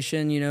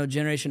generation,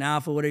 Generation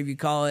Alpha, whatever you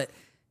call it.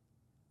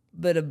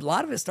 But a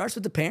lot of it starts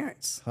with the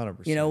parents.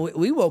 100%.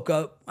 We woke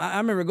up. I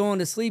remember going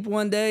to sleep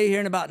one day,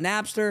 hearing about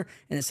Napster,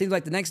 and it seems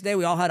like the next day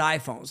we all had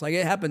iPhones. Like,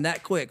 it happened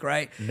that quick,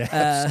 right?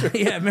 Napster.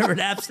 Yeah, remember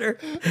Napster?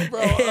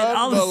 Bro, and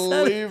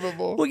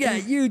unbelievable. We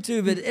got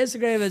YouTube and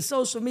Instagram and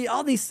social media,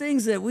 all these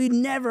things that we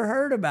never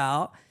heard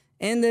about.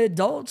 And the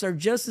adults are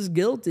just as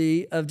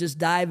guilty of just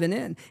diving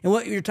in. And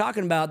what you're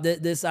talking about,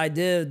 this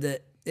idea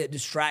that it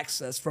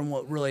distracts us from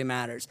what really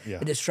matters. Yeah.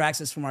 It distracts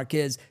us from our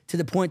kids to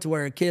the point to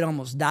where a kid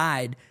almost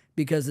died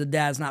because the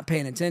dad's not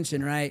paying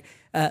attention, right?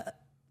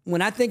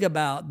 When I think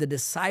about the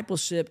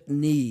discipleship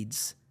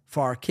needs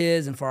for our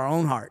kids and for our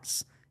own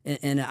hearts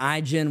in an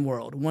iGen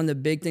world, one of the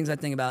big things I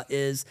think about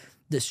is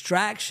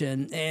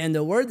distraction. And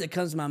the word that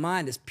comes to my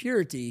mind is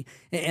purity.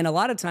 And a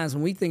lot of times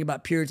when we think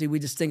about purity, we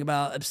just think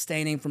about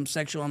abstaining from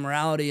sexual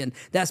immorality, and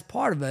that's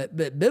part of it.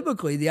 But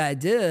biblically, the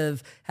idea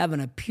of having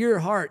a pure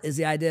heart is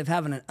the idea of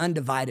having an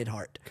undivided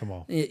heart. Come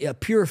on. A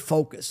pure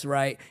focus,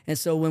 right? And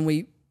so when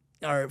we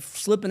are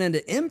slipping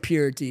into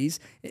impurities,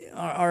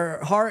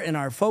 our heart and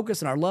our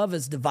focus and our love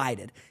is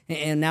divided.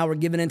 And now we're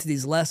giving into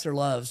these lesser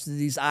loves, to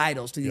these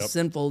idols, to these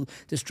sinful,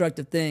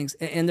 destructive things.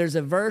 And there's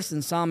a verse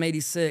in Psalm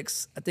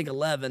 86, I think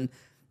 11,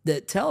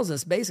 that tells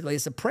us basically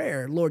it's a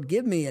prayer. Lord,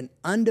 give me an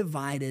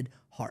undivided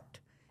heart.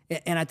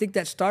 And I think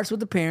that starts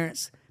with the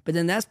parents, but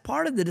then that's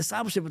part of the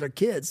discipleship with our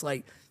kids.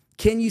 Like,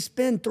 can you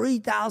spend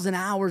 3,000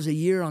 hours a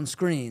year on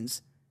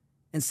screens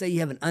and say you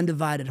have an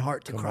undivided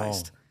heart to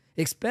Christ?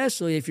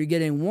 Especially if you're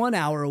getting 1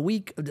 hour a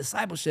week of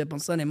discipleship on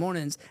Sunday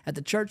mornings at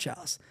the church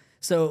house.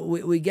 So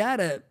we got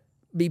to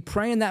be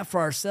praying that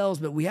for ourselves,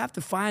 but we have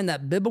to find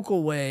that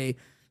biblical way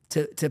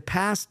to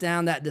pass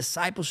down that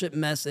discipleship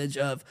message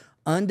of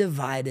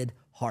undivided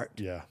heart.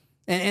 Yeah.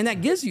 And that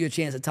gives you a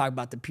chance to talk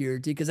about the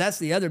purity, because that's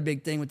the other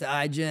big thing with the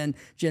iGen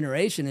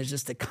generation is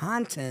just the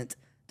content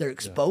they're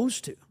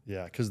exposed to.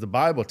 Yeah, because the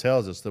Bible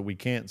tells us that we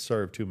can't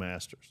serve two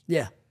masters.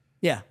 Yeah.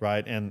 Yeah.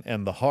 Right.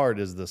 And the heart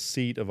is the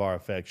seat of our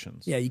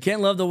affections. Yeah. You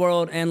can't love the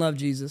world and love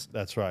Jesus.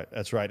 That's right.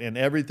 That's right. And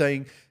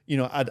everything,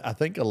 I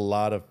think a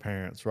lot of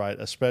parents, right,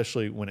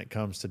 especially when it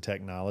comes to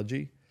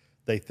technology,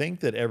 they think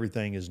that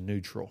everything is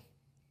neutral.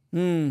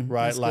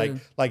 Right.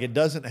 Like it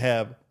doesn't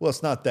have,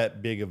 it's not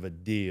that big of a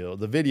deal.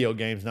 The video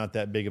game's not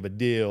that big of a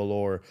deal,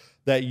 or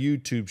that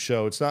YouTube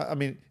show. It's not,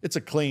 it's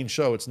a clean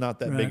show. It's not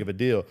that big of a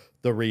deal.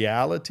 The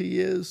reality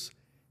is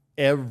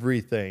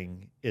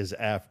everything is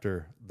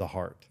after the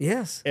heart.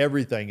 Yes.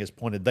 Everything is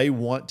pointed. They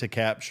want to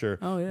capture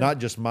not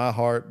just my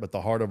heart, but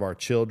the heart of our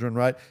children,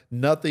 right?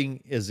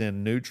 Nothing is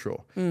in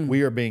neutral.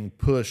 We are being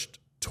pushed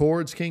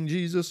towards King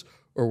Jesus,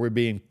 or we're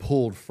being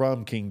pulled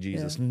from King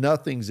Jesus. Yeah.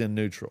 Nothing's in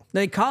neutral.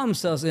 They call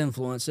themselves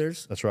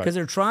influencers. That's right. Because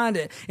they're trying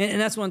to,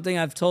 and that's one thing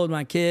I've told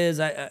my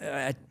kids.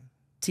 I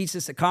teach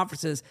this at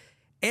conferences.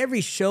 Every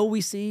show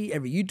we see,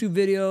 every YouTube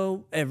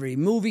video, every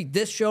movie,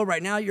 this show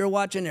right now you're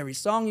watching, every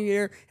song you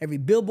hear, every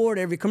billboard,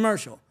 every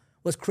commercial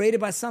was created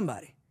by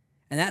somebody.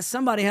 And that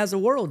somebody has a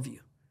worldview.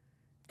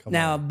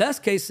 Now,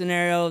 best case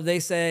scenario, they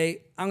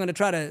say, I'm going to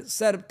try to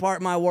set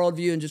apart my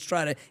worldview and just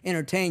try to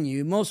entertain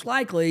you. Most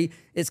likely,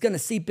 it's going to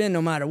seep in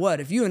no matter what.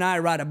 If you and I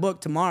write a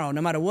book tomorrow,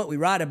 no matter what we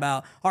write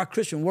about, our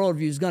Christian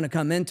worldview is going to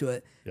come into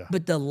it. Yeah.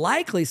 But the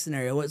likely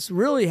scenario, what's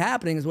really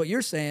happening is what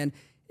you're saying,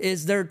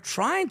 is they're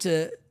trying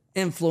to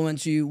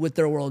influence you with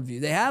their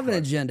worldview. They have an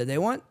agenda. They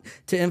want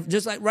to,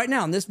 just like right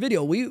now in this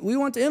video, we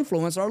want to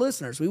influence our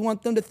listeners. We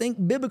want them to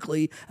think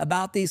biblically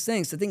about these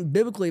things, to think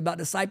biblically about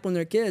discipling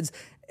their kids.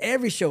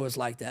 Every show is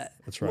like that.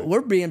 That's right.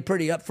 We're being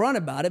pretty upfront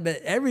about it,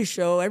 but every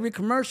show, every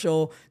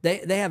commercial, they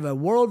have a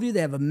worldview,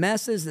 they have a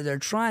message that they're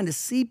trying to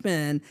seep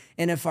in.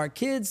 And if our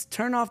kids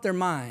turn off their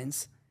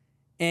minds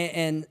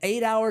and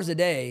 8 hours a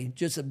day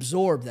just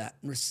absorb that,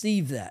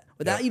 receive that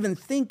without even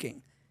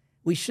thinking,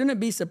 we shouldn't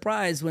be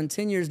surprised when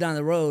 10 years down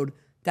the road,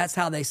 that's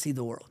how they see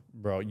the world.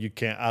 Bro, you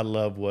can't. I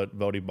love what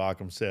Voddie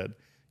Baucham said.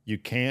 You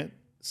can't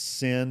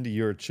send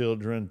your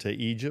children to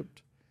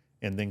Egypt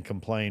and then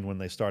complain when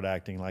they start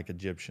acting like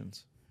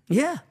Egyptians.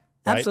 Yeah,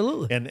 right?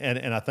 Absolutely.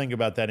 And I think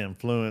about that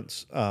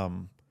influence.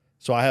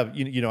 So I have,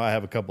 I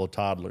have a couple of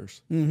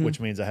toddlers, which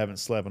means I haven't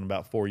slept in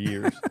about 4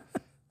 years.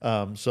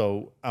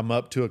 So I'm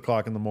up 2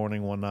 o'clock in the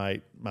morning one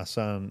night. My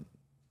son,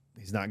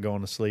 he's not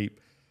going to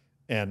sleep,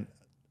 and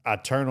I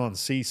turn on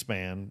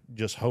C-SPAN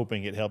just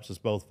hoping it helps us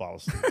both fall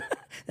asleep.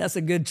 That's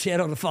a good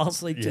channel to fall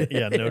asleep to.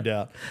 Yeah, no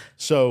doubt.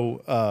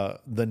 So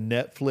the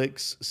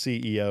Netflix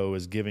CEO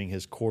is giving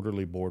his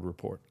quarterly board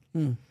report.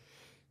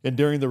 And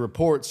during the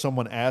report,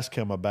 someone asked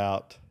him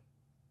about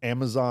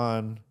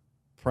Amazon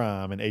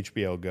Prime and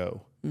HBO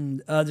Go.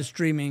 The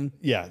streaming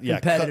Yeah.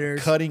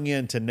 competitors. Cutting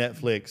into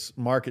Netflix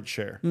market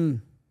share.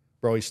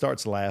 Bro, he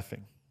starts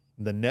laughing.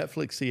 The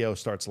Netflix CEO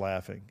starts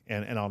laughing,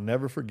 and I'll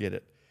never forget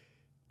it.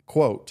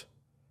 Quote,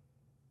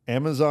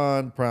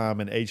 Amazon Prime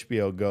and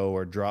HBO Go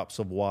are drops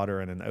of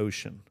water in an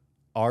ocean.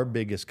 Our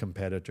biggest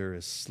competitor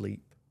is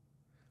sleep.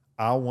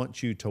 I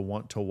want you to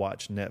want to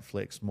watch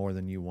Netflix more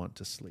than you want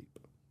to sleep.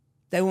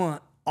 They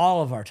want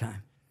all of our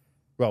time.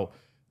 Bro,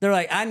 they're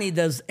like, I need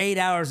those 8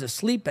 hours of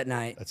sleep at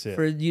night. That's it.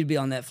 For you to be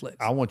on Netflix.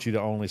 I want you to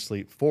only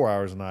sleep 4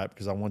 hours a night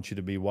because I want you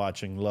to be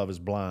watching Love is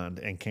Blind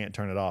and can't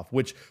turn it off.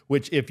 Which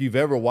if you've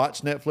ever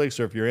watched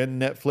Netflix or if you're in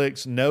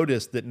Netflix,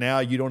 notice that now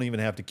you don't even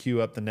have to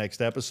queue up the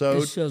next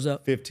episode. It shows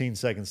up. 15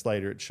 seconds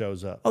later, it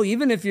shows up. Oh,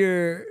 even if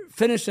you're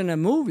finishing a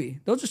movie,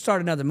 they'll just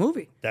start another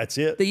movie. That's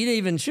it. That you didn't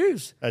even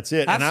choose. That's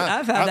it. I've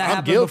had that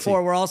happen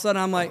before where all of a sudden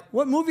I'm like,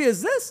 what movie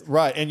is this?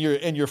 Right. And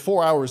you're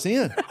 4 hours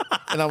in.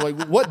 And I'm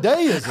like, what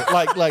day is it?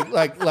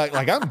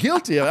 Like I'm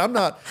guilty. I'm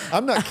not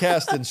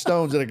casting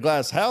stones at a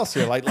glass house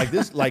here. Like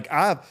this. Like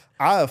I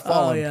have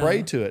fallen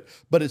prey to it.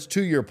 But it's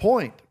to your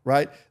point,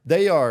 right?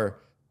 They are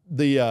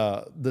the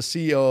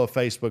CEO of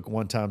Facebook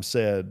one time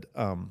said,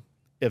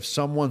 if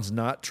someone's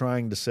not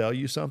trying to sell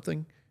you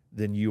something,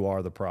 then you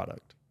are the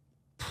product.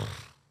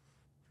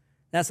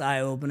 That's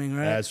eye-opening,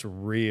 right? That's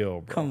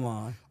real, bro. Come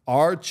on.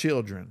 Our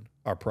children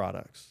are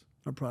products.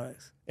 Our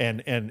products.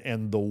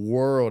 And the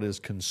world is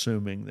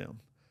consuming them.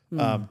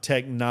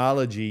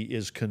 Technology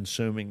is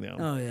consuming them.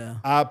 Oh, yeah.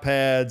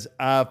 iPads,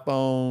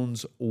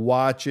 iPhones,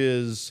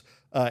 watches,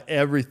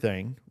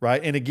 everything,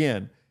 right? And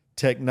again,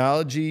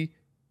 technology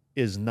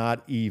is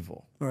not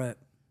evil. Right.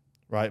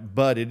 Right?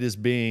 But it is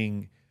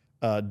being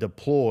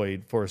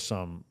deployed for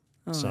some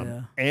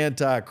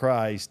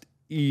antichrist,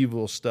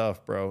 evil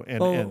stuff, bro.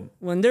 And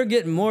when they're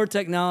getting more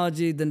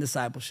technology than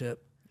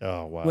discipleship.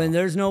 Oh, wow. When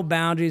there's no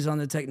boundaries on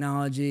the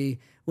technology,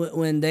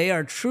 when they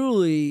are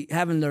truly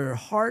having their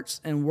hearts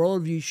and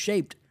worldview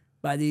shaped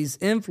by these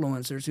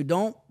influencers who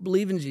don't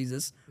believe in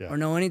Jesus or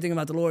know anything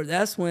about the Lord,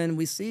 that's when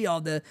we see all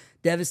the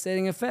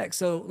devastating effects.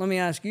 So let me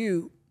ask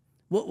you,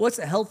 what's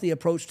a healthy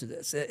approach to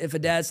this? If a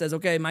dad says,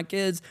 okay, my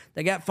kids,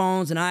 they got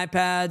phones and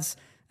iPads,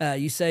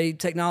 you say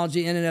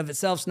technology in and of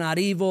itself is not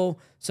evil,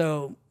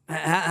 so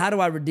how do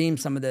I redeem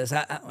some of this?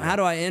 How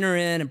do I enter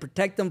in and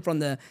protect them from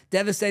the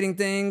devastating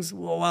things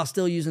while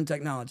still using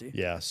technology?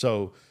 Yeah,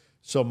 so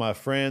my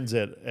friends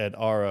at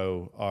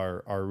RO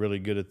are really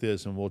good at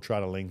this, and we'll try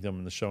to link them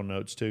in the show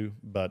notes too.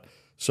 But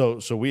so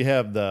we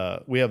have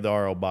the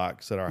RO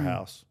box at our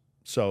house.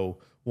 So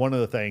one of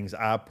the things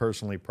I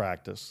personally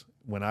practice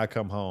when I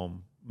come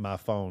home, my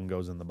phone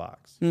goes in the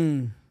box.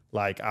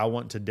 Like I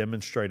want to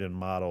demonstrate and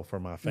model for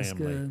my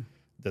family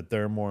that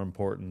they're more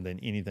important than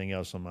anything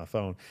else on my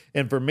phone.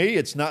 And for me,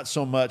 it's not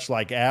so much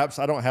like apps.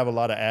 I don't have a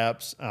lot of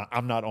apps.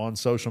 I'm not on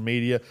social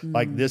media.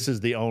 Like this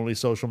is the only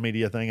social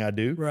media thing I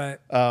do. Right.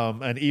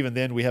 And even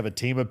then we have a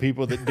team of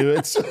people that do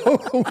it. So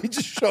we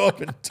just show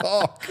up and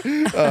talk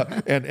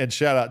and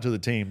shout out to the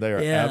team. They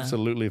are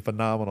absolutely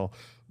phenomenal.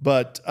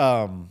 But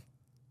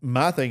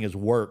my thing is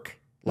work.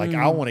 Like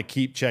I want to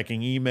keep checking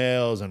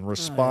emails and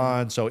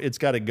respond, so it's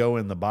got to go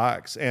in the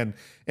box. And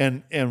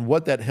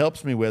what that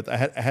helps me with,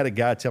 I had a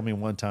guy tell me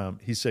one time.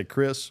 He said,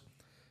 "Chris,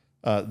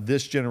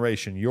 this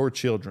generation, your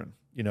children,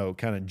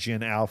 kind of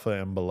Gen Alpha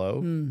and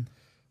below,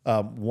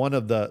 one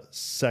of the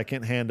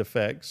secondhand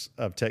effects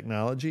of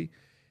technology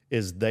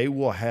is they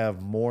will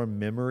have more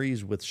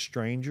memories with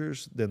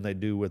strangers than they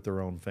do with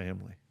their own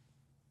family."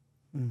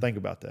 Think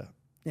about that.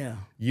 Yeah.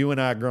 You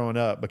and I growing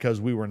up, because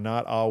we were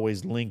not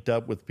always linked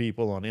up with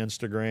people on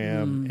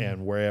Instagram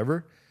and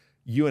wherever,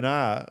 you and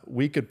I,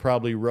 we could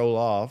probably roll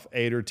off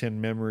 8 or 10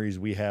 memories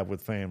we have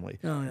with family.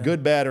 Oh, yeah.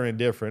 Good, bad, or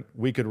indifferent,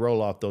 we could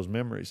roll off those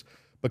memories.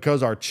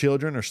 Because our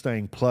children are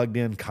staying plugged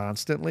in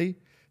constantly,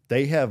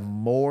 they have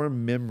more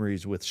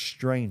memories with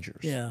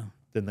strangers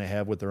than they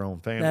have with their own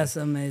family. That's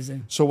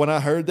amazing. So when I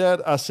heard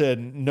that, I said,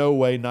 no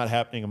way, not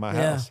happening in my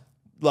house.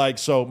 Like,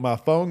 so my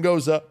phone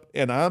goes up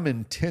and I'm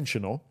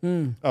intentional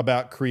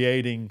about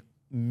creating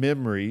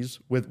memories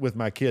with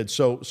my kids.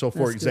 So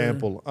for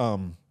example,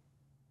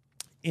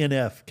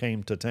 NF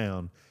came to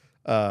town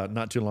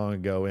not too long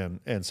ago,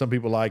 and some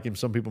people like him,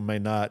 some people may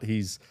not.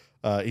 He's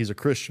a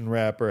Christian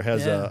rapper,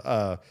 has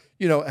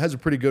has a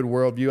pretty good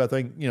worldview. I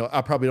think,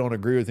 I probably don't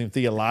agree with him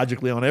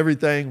theologically on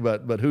everything,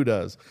 but who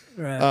does?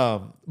 Right.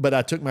 But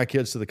I took my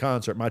kids to the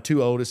concert. My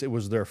two oldest, it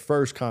was their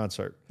first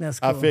concert. That's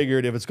cool. I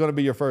figured if it's going to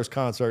be your first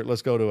concert,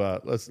 let's go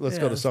to let's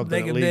go to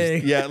something at least.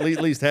 Big. Yeah, at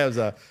least has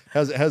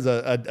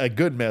a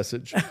good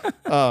message.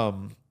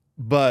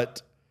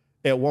 But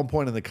at one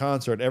point in the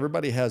concert,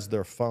 everybody has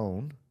their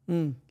phone,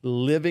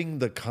 living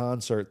the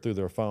concert through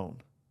their phone.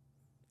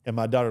 And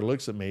my daughter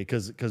looks at me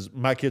because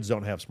my kids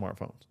don't have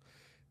smartphones.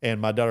 And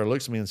my daughter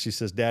looks at me and she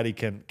says, "Daddy,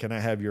 can I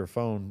have your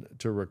phone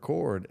to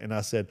record?" And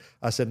I said,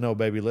 "No,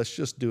 baby, let's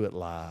just do it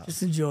live.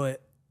 Just enjoy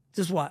it.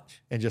 Just watch.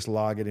 And just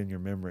log it in your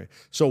memory."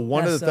 So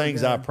one of the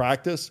things I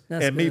practice,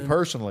 and me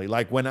personally,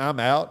 like when I'm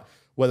out,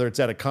 whether it's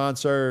at a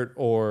concert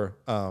or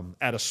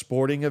at a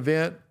sporting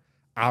event,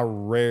 I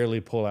rarely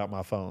pull out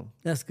my phone.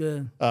 That's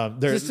good.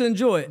 Just to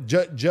enjoy it.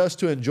 Just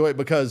to enjoy it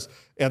because,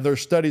 and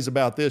there's studies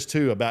about this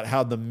too, about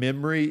how the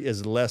memory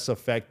is less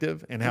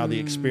effective and how the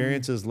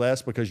experience is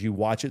less because you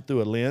watch it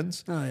through a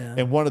lens. Oh, yeah.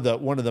 And one of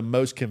the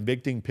most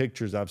convicting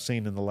pictures I've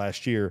seen in the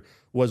last year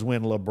was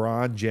when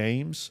LeBron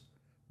James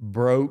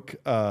broke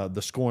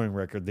the scoring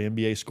record, the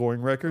NBA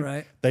scoring record.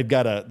 Right. They've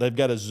got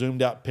a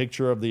zoomed out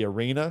picture of the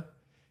arena,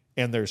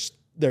 and there's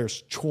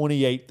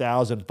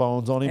 28,000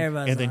 phones on him.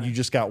 Everybody's and then on you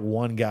just got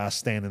one guy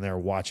standing there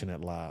watching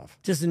it live.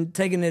 Just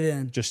taking it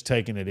in. Just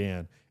taking it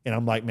in. And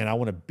I'm like, man, I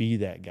want to be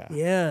that guy.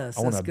 Yes,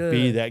 I want to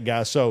be that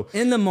guy. So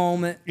in the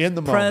moment,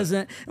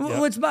 present. Yep.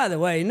 Which, by the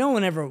way, no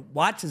one ever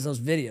watches those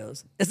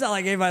videos. It's not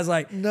like everybody's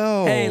like,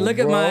 no, hey, look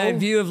bro. at my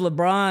view of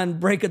LeBron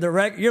breaking the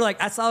record. You're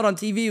like, I saw it on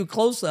TV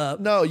close up.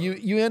 No,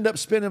 you end up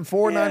spending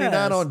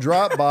 $4.99 on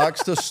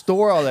Dropbox to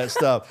store all that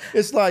stuff.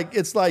 It's like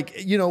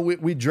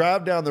we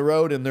drive down the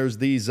road and there's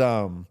these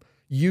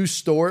you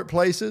store it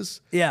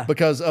places. Yeah.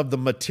 Because of the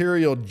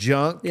material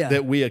junk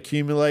that we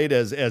accumulate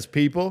as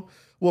people.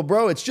 Well,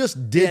 bro, it's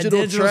just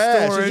digital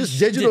trash. Storage, it's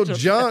just digital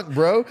junk,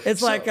 bro.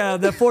 It's like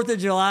the 4th of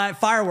July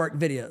firework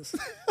videos,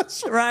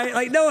 right?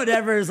 Like no one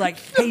ever is like,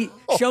 hey,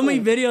 show me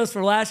videos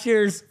for last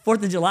year's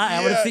 4th of July. I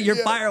want to see your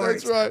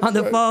fireworks on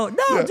the phone.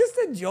 No, just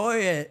enjoy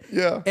it.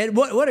 Yeah. And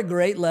what a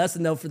great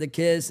lesson, though, for the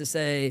kids to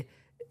say,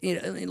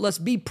 let's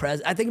be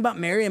present. I think about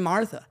Mary and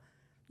Martha.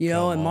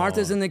 And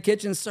Martha's in the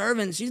kitchen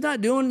serving. She's not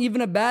doing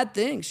even a bad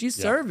thing. She's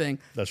serving.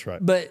 That's right.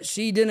 But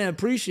she didn't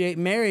appreciate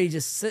Mary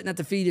just sitting at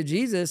the feet of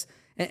Jesus.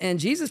 And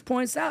Jesus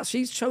points out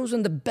she's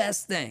chosen the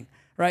best thing,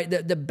 right?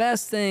 The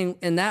best thing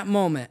in that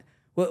moment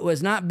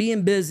was not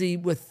being busy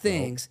with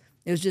things. Nope.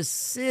 It was just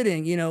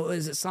sitting,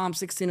 as Psalm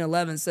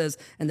 16:11 says,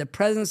 and the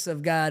presence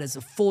of God is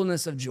a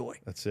fullness of joy.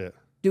 That's it.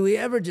 Do we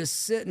ever just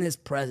sit in his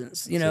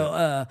presence?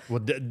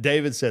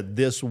 David said,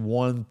 this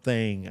one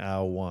thing I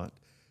want.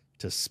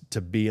 To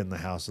be in the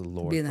house of the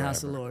Lord. Be in the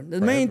house of the Lord. The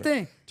main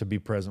thing. To be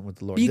present with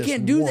the Lord. But you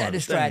can't do that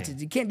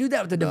distracted. You can't do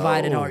that with a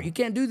divided heart. You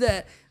can't do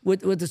that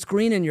with the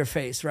screen in your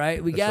face,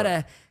 right? We got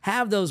to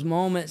have those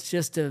moments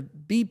just to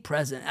be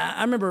present.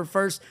 I remember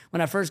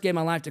when I first gave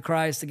my life to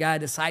Christ, the guy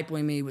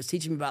discipling me was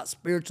teaching me about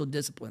spiritual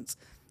disciplines.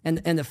 And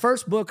the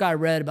first book I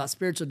read about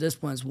spiritual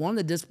disciplines, one of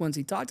the disciplines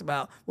he talked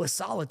about was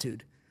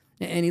solitude.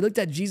 And he looked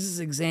at Jesus'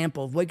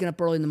 example of waking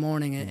up early in the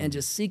morning and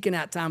just seeking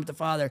out time with the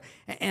Father.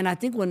 And I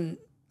think when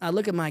I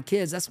look at my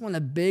kids, that's one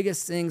of the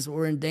biggest things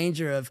we're in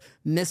danger of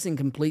missing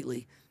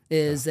completely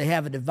is they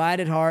have a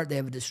divided heart, they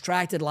have a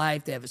distracted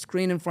life, they have a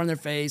screen in front of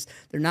their face,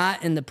 they're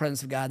not in the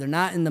presence of God, they're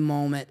not in the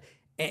moment.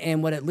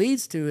 And what it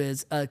leads to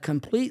is a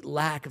complete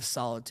lack of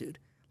solitude.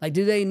 Like,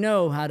 do they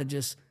know how to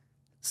just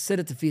sit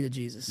at the feet of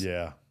Jesus?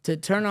 Yeah. To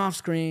turn off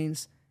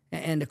screens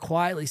and to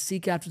quietly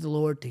seek after the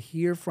Lord, to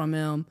hear from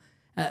him.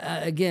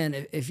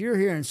 Again, if you're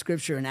hearing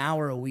scripture an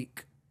hour a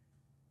week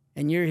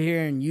and you're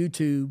hearing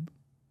YouTube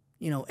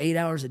 8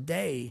 hours a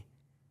day,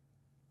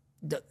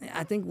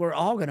 I think we're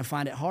all going to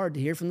find it hard to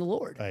hear from the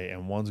Lord. Hey,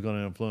 and one's going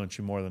to influence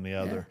you more than the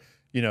other.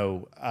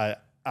 Yeah.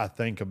 I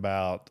think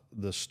about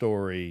the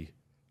story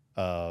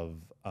of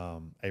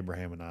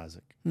Abraham and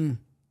Isaac,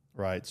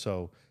 right?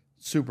 So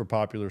super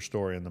popular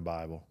story in the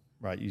Bible,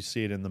 right? You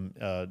see it in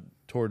the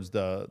towards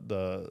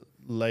the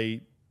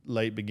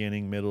late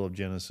beginning, middle of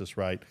Genesis,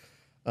 right?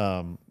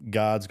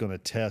 God's going to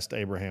test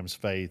Abraham's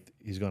faith.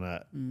 He's going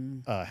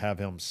to have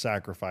him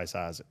sacrifice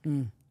Isaac.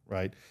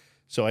 Right.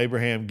 So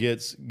Abraham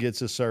gets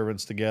his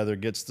servants together,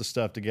 gets the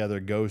stuff together,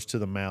 goes to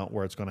the mount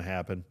where it's going to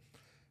happen.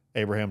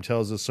 Abraham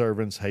tells his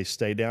servants, hey,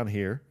 stay down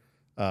here.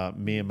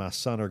 Me and my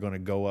son are going to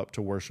go up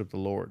to worship the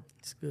Lord.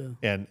 That's good.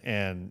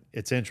 And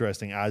it's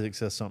interesting. Isaac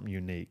says something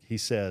unique. He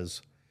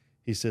says,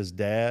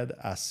 Dad,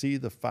 I see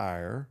the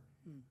fire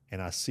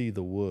and I see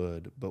the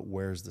wood, but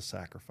where's the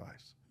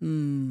sacrifice?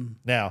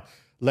 Now,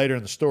 later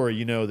in the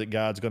story, that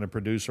God's going to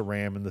produce a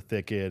ram in the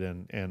thicket,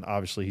 and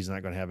obviously he's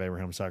not going to have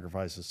Abraham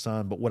sacrifice his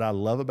son. But what I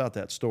love about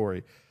that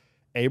story,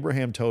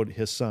 Abraham told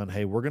his son,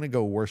 hey, we're going to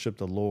go worship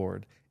the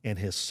Lord, and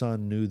his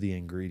son knew the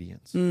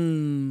ingredients. He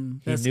knew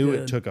good.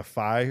 It took a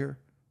fire,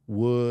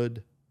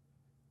 wood,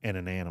 and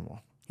an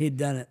animal. He'd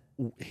done it.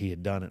 He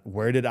had done it.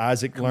 Where did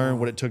Isaac learn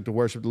what it took to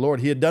worship the Lord?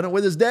 He had done it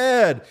with his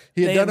dad.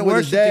 He had done it with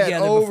his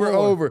dad over and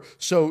over.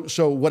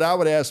 So what I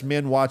would ask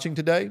men watching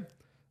today,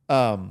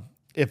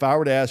 if I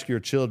were to ask your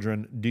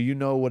children, do you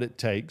know what it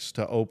takes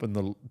to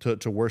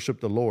to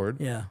worship the Lord?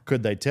 Yeah.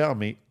 Could they tell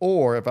me?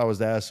 Or if I was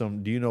to ask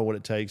them, do you know what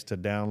it takes to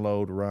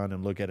download, run,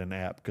 and look at an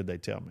app? Could they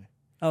tell me?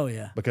 Oh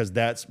yeah. Because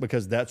that's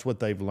what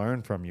they've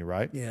learned from you,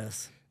 right?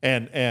 Yes.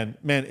 And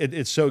man,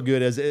 it's so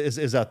good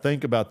as I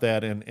think about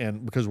that,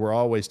 and because we're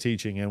always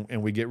teaching,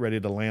 and we get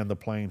ready to land the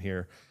plane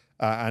here.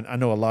 I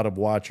know a lot of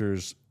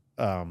watchers.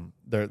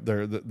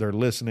 They're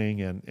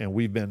listening, and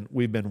we've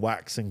been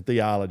waxing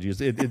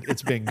theologies.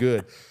 It's been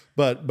good,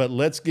 but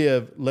let's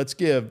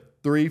give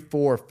 3,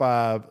 4,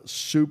 5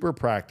 super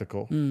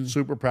practical.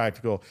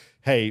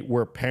 Hey,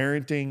 we're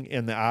parenting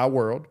in the I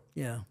world.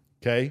 Yeah.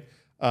 Okay.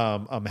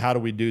 How do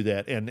we do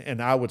that?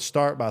 And I would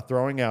start by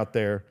throwing out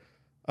there,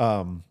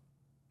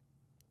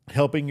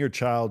 helping your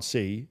child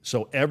see.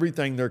 So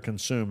everything they're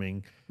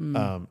consuming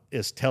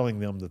is telling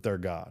them that they're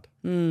God.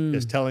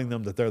 Is telling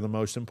them that they're the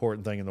most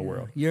important thing in the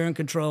world. You're in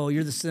control.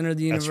 You're the center of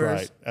the universe.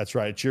 That's right. That's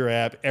right. It's your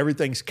app.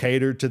 Everything's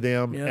catered to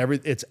them. Yeah.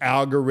 It's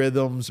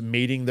algorithms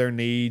meeting their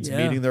needs,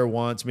 meeting their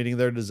wants, meeting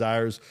their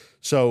desires.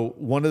 So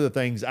one of the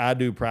things I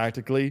do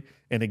practically,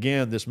 and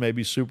again, this may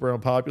be super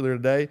unpopular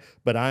today,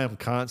 but I am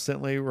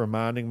constantly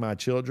reminding my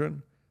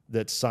children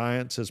that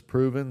science has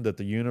proven that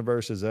the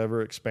universe is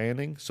ever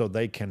expanding, so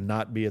they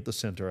cannot be at the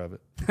center of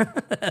it.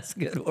 That's a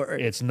good word.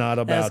 It's not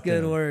about them. That's a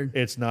good word.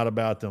 It's not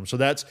about them. So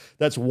that's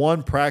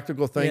one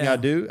practical thing I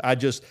do. I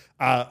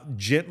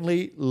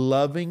gently,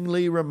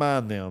 lovingly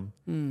remind them,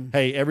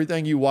 hey,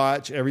 everything you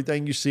watch,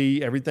 everything you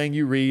see, everything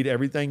you read,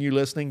 everything you're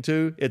listening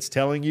to, it's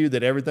telling you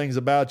that everything's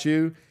about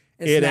you.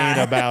 It ain't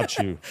about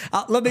you.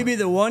 Let me be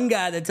the one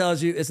guy that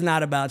tells you it's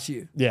not about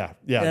you. Yeah.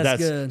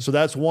 That's good. So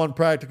that's one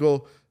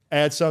practical.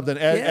 Add something.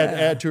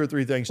 Add 2 or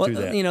 3 things to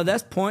that. You know,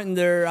 that's pointing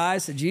their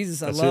eyes to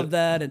Jesus. I love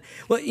that. And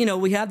you know,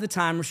 we have the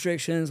time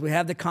restrictions, we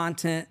have the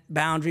content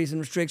boundaries and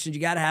restrictions.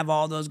 You got to have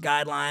all those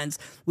guidelines.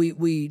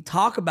 We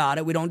talk about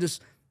it. We don't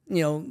just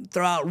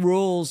throw out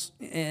rules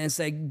and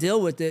say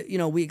deal with it. You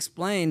know, we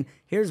explain.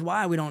 Here's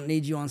why we don't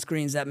need you on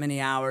screens that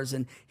many hours,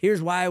 and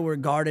here's why we're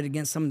guarded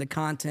against some of the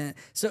content.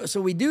 So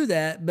we do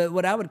that. But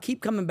what I would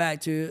keep coming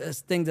back to, a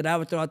thing that I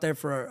would throw out there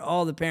for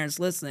all the parents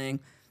listening,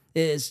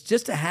 is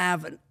just to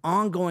have an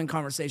ongoing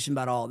conversation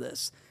about all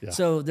this. Yeah.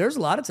 So there's a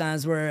lot of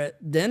times where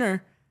at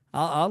dinner,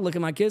 I'll look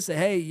at my kids and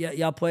say, hey,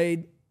 y'all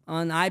played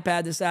on the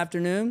iPad this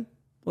afternoon?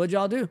 What'd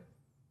y'all do?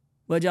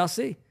 What'd y'all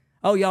see?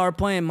 Oh, y'all are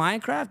playing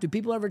Minecraft? Do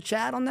people ever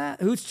chat on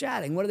that? Who's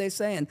chatting? What are they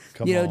saying?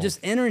 Come on.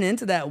 Just entering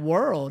into that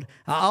world.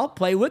 I'll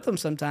play with them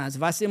sometimes.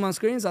 If I see them on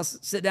screens, I'll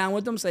sit down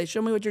with them, say,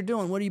 show me what you're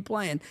doing. What are you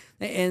playing?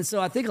 And so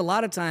I think a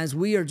lot of times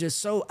we are just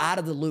so out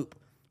of the loop.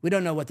 We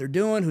don't know what they're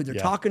doing, who they're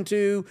talking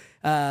to.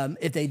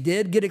 If they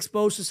did get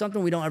exposed to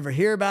something, we don't ever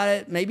hear about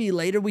it. Maybe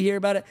later we hear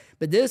about it.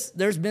 But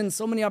there's been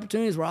so many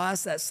opportunities where I'll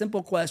ask that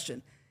simple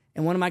question.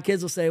 And one of my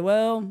kids will say,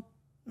 well,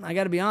 I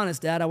got to be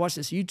honest, Dad, I watched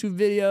this YouTube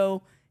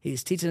video.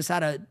 He's teaching us how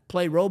to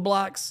play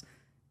Roblox.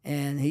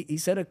 And he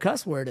said a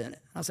cuss word in it.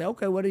 I'll say,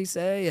 okay, what did he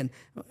say? And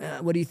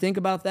what do you think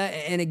about that?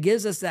 And it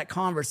gives us that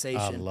conversation.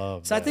 I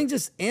love that. So I think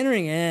just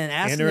entering in,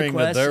 asking the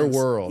questions. Entering their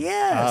world.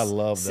 Yes. I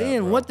love that.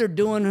 Seeing what they're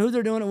doing, who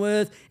they're doing it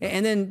with,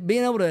 and then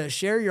being able to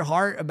share your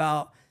heart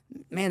about,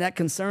 man, that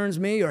concerns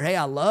me, or hey,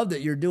 I love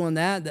that you're doing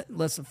that.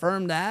 Let's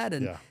affirm that.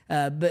 And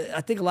but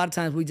I think a lot of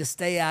times we just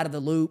stay out of the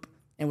loop.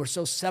 And we're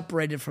so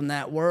separated from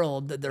that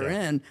world that they're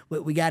in,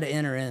 we got to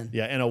enter in.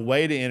 Yeah, and a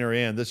way to enter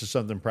in, this is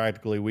something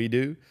practically we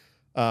do.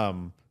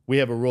 We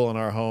have a rule in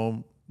our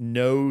home: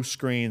 no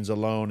screens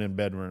alone in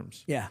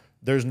bedrooms. Yeah.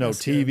 There's no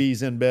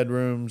TVs in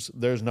bedrooms.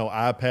 There's no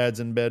iPads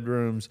in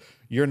bedrooms.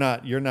 You're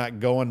not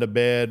going to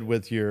bed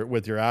with your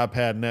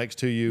iPad next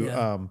to you.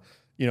 Yeah.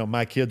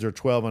 My kids are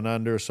 12 and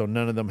under, so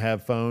none of them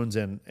have phones.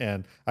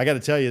 And I got to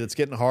tell you, it's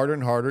getting harder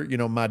and harder.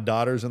 My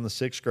daughter's in the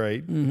 6th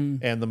grade,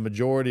 and the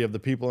majority of the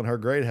people in her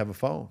grade have a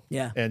phone.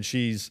 Yeah. And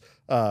she's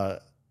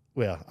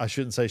well, I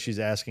shouldn't say she's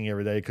asking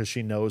every day, because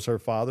she knows her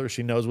father.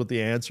 She knows what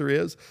the answer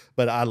is,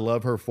 but I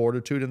love her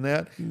fortitude in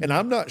that. And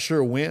I'm not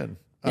sure when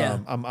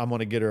I'm going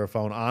to get her a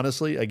phone.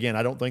 Honestly, again,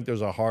 I don't think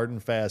there's a hard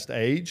and fast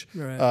age.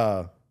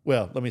 Right.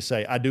 Well, let me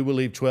say, I do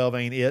believe 12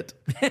 ain't it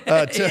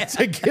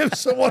to give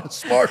someone a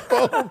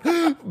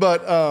smartphone.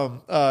 But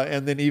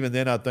and then even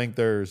then, I think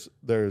there's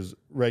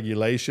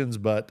regulations.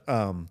 But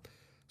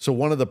so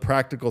one of the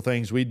practical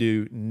things we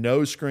do: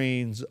 no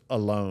screens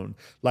alone.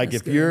 Like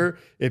That's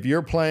if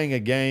you're playing a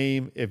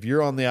game, if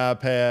you're on the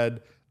iPad,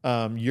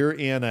 you're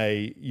in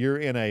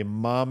a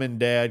mom and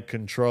dad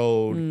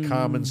controlled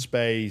common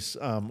space.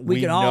 We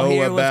can all know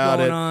hear about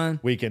what's going it. On.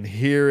 We can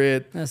hear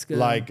it. That's good.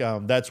 Like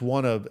that's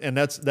one of, and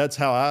that's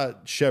how I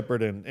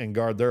shepherd and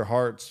guard their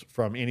hearts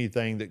from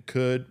anything that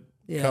could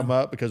come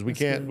up, because we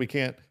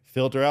can't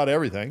filter out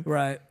everything.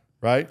 Right.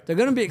 Right. They're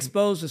going to be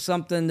exposed to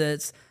something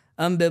that's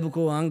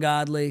unbiblical,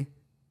 ungodly,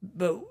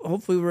 but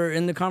hopefully we're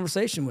in the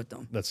conversation with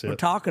them. That's it. We're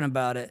talking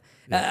about it.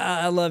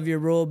 Yeah. I love your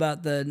rule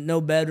about the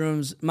no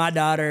bedrooms. My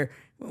daughter,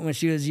 when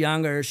she was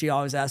younger, she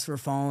always asked for a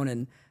phone,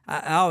 and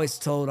I always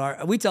told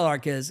we tell our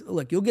kids,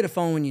 look, you'll get a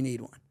phone when you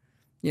need one,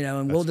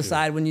 and we'll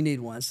decide when you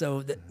need one.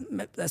 So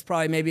that's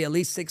probably maybe at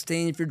least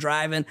 16. If you're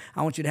driving,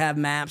 I want you to have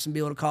maps and be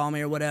able to call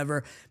me or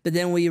whatever. But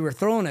then we were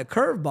throwing a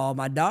curveball.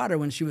 My daughter,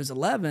 when she was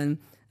 11,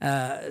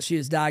 she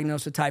was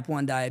diagnosed with type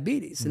 1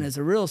 diabetes. And it's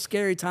a real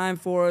scary time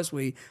for us.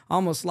 We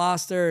almost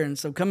lost her. And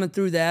so coming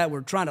through that,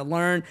 we're trying to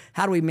learn,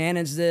 how do we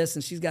manage this?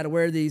 And she's got to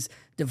wear these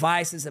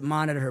devices that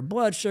monitor her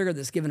blood sugar,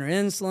 that's giving her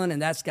insulin,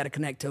 and that's got to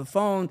connect to a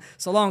phone.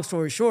 So long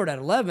story short, at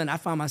 11, I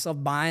found myself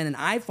buying an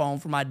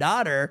iPhone for my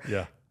daughter.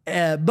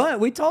 Yeah. But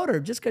we told her,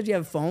 just because you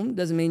have a phone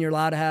doesn't mean you're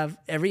allowed to have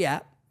every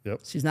app.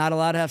 Yep. She's not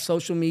allowed to have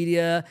social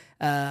media.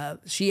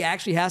 She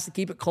actually has to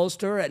keep it close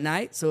to her at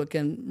night so it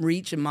can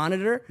reach and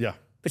monitor. Yeah.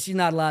 But she's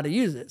not allowed to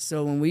use it.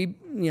 So when we,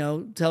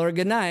 tell her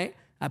good night,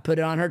 I put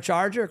it on her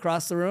charger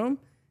across the room.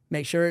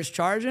 make sure it's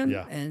charging,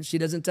 and she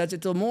doesn't touch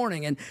it till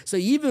morning. And so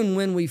even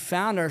when we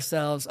found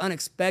ourselves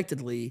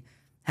unexpectedly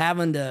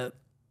having to,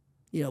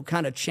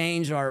 kind of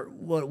change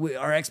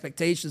our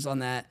expectations on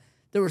that,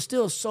 there were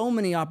still so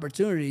many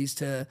opportunities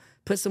to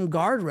put some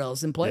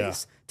guardrails in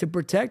place to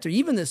protect her.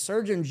 Even the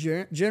Surgeon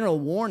General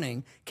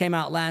warning came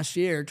out last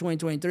year,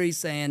 2023,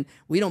 saying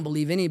we don't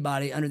believe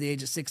anybody under the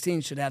age of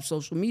 16 should have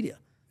social media.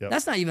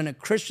 That's not even a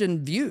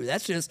Christian view.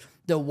 That's just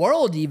the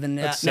world even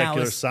That's now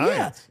secular is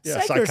science.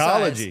 secular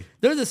Psychology. Science.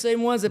 They're the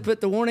same ones that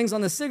put the warnings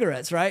on the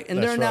cigarettes, right?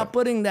 And they're now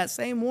putting that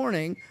same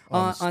warning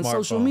on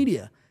social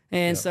media.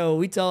 And so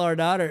we tell our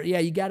daughter,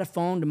 you got a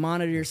phone to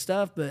monitor your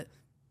stuff, but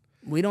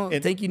we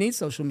don't think you need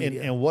social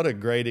media. And what a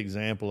great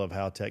example of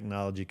how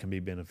technology can be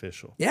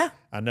beneficial. Yeah.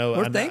 I know.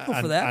 We're thankful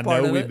for that I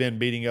part know of we've it. been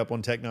beating up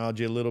on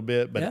technology a little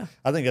bit, but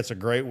I think that's a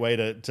great way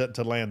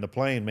to land the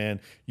plane,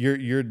 man.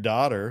 Your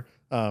daughter,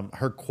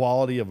 her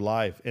quality of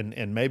life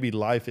and maybe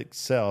life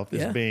itself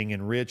is being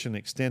enriched and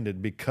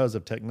extended because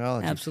of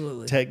technology.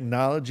 Absolutely.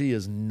 Technology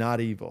is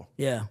not evil.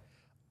 Yeah.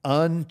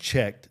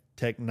 Unchecked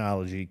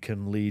technology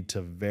can lead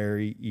to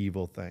very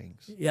evil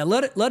things. Yeah,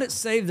 let it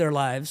save their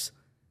lives.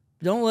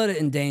 Don't let it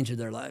endanger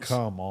their lives.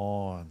 Come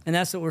on. And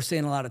that's what we're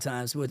seeing a lot of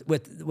times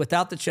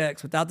without the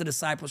checks, without the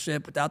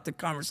discipleship, without the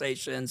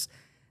conversations.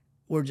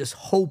 We're just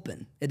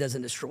hoping it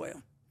doesn't destroy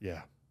them.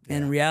 Yeah.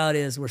 And reality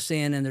is we're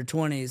seeing in their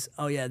 20s,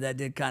 that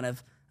did kind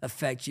of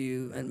affect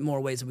you in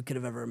more ways than we could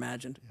have ever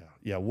imagined.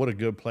 Yeah, what a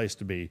good place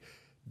to be.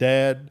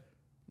 Dad,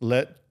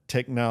 let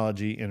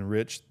technology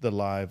enrich the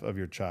life of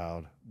your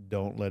child.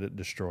 Don't let it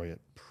destroy it.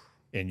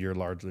 And you're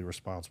largely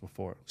responsible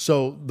for it.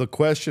 So the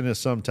question is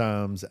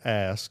sometimes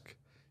asked,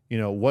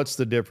 what's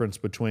the difference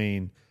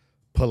between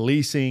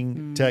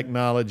policing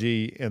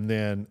technology and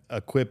then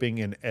equipping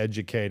and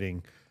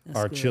educating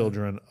our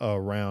children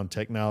around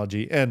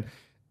technology? And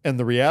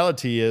the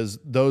reality is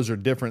those are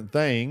different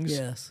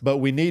things, but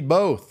we need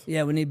both.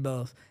 Yeah, we need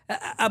both.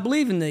 I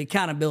believe in the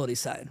accountability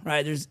side,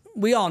 right?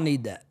 We all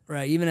need that,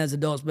 right? Even as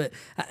adults, but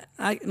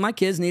my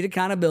kids need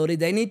accountability.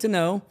 They need to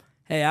know,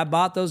 hey, I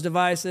bought those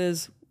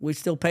devices. We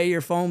still pay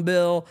your phone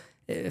bill.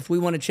 If we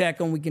want to check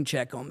them, we can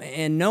check them.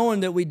 And knowing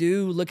that we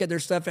do look at their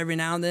stuff every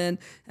now and then,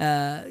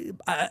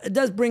 it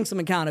does bring some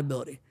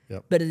accountability.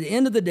 Yep. But at the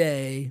end of the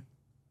day,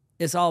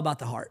 it's all about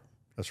the heart.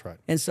 That's right.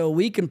 And so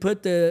we can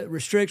put the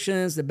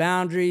restrictions, the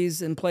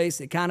boundaries in place,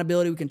 the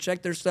accountability. We can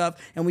check their stuff,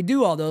 and we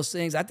do all those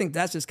things. I think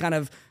that's just kind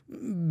of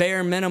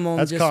bare minimum.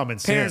 That's just common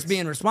sense. Parents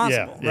being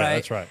responsible, yeah,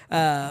 right? That's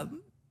right.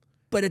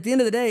 But at the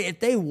end of the day, if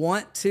they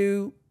want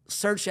to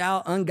search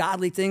out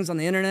ungodly things on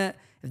the internet,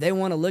 if they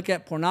want to look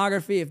at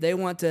pornography, if they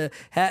want to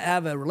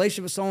have a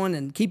relationship with someone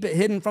and keep it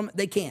hidden from it,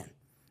 they can,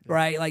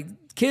 right? Like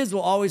kids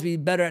will always be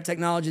better at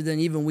technology than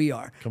even we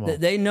are. Come on.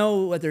 They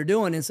know what they're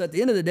doing. And so at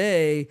the end of the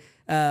day,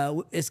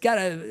 it's got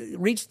to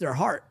reach their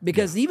heart,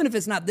 because even if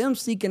it's not them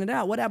seeking it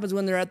out, what happens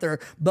when they're at their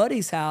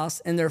buddy's house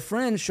and their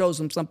friend shows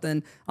them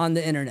something on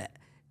the internet?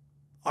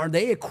 Are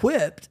they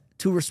equipped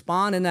to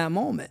respond in that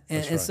moment?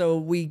 And so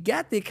we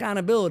got the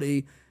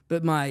accountability,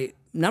 but my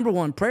number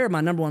one prayer, my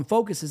number one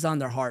focus is on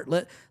their heart.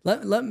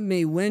 Let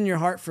me win your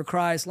heart for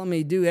Christ. Let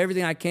me do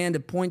everything I can to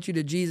point you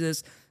to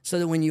Jesus, so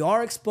that when you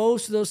are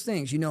exposed to those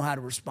things, you know how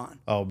to respond.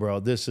 Oh, bro,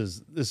 this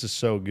is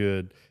so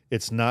good.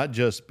 It's not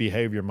just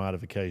behavior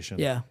modification.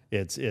 Yeah.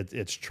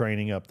 It's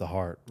training up the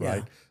heart,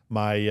 right?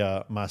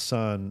 Yeah. My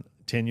son,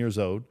 10 years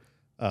old,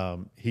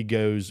 he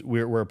goes,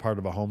 we're a part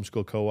of a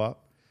homeschool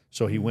co-op.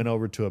 So he went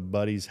over to a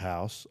buddy's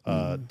house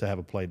to have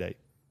a play date.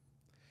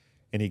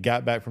 And he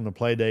got back from the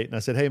play date, and I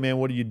said, hey, man,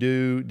 what do you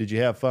do? Did you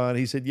have fun?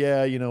 He said,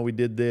 yeah, we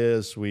did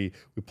this. We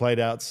played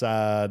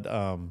outside.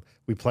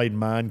 We played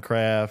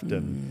Minecraft.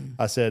 And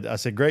I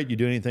said, great. You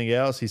do anything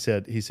else? He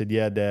said,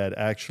 yeah, Dad,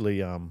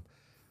 actually,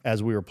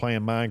 as we were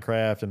playing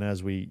Minecraft and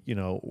as we,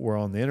 were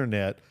on the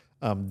internet,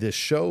 this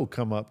show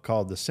come up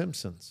called The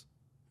Simpsons.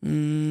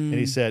 And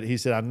he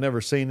said, I've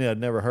never seen it. I've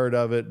never heard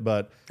of it,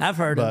 but I've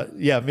heard of it.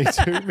 Yeah, me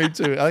too. Me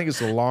too. I think it's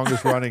the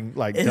longest running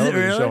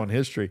television show in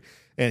history.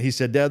 And he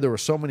said, Dad, there were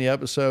so many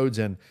episodes,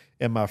 and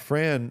my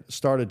friend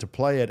started to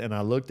play it, and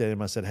I looked at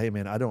him. I said, hey,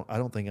 man, I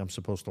don't think I'm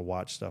supposed to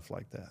watch stuff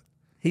like that.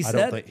 He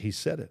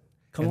said it.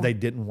 And they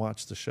didn't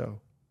watch the show.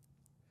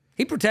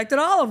 He protected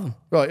all of them.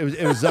 Well,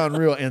 it was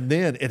unreal. And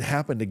then it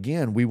happened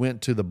again. We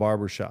went to the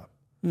barber shop.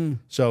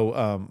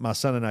 So my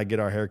son and I get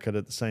our haircut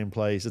at the same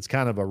place. It's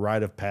kind of a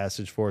rite of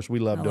passage for us. We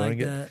love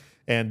doing it.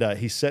 And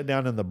he sat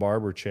down in the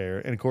barber chair.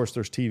 And, of course,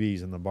 there's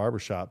TVs in the barber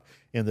shop.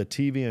 And the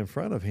TV in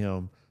front of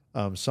him,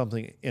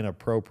 something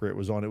inappropriate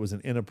was on. It was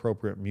an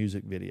inappropriate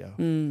music video.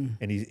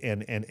 And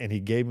he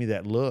gave me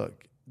that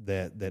look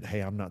that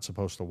hey, I'm not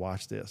supposed to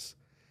watch this.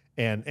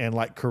 And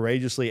like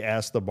courageously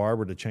asked the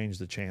barber to change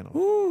the channel.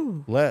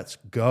 Ooh. Let's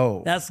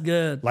go. That's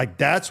good. Like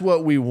that's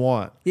what we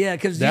want. Yeah,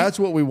 because that's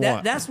what we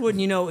want. That's when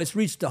it's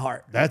reached the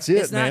heart. That's it.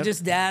 It's not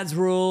just Dad's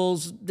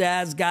rules,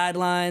 Dad's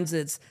guidelines.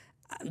 It's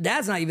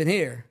Dad's not even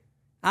here.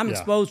 I'm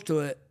exposed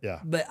to it. Yeah.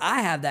 But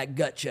I have that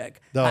gut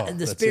check. No,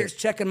 the Spirit's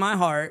checking my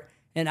heart,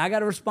 and I got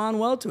to respond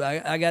well to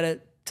it. I got to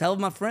tell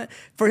my friend.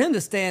 For him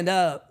to stand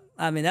up,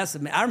 I mean,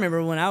 I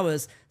remember when I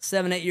was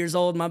 7, 8 years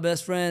old, my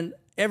best friend,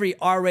 every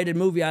R-rated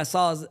movie I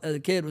saw as a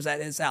kid was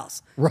at his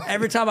house. Right.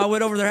 Every time I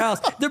went over to their house,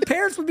 their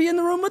parents would be in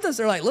the room with us.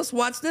 They're like, let's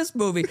watch this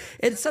movie.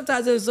 And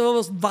sometimes it was the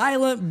most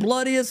violent,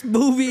 bloodiest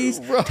movies,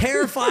 Right.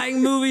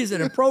 terrifying movies,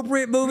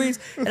 inappropriate movies.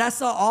 And I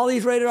saw all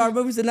these rated R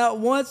movies, and not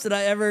once did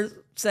I ever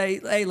say,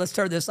 hey, let's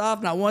turn this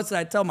off. Not once did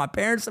I tell my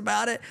parents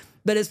about it.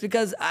 But it's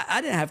because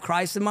I didn't have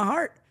Christ in my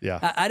heart. Yeah.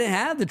 I didn't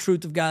have the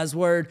truth of God's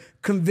word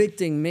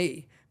convicting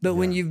me. But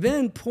when you've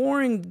been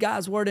pouring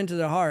God's word into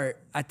their heart,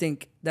 I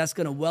think that's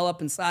going to well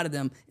up inside of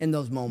them in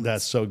those moments.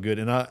 That's so good.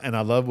 And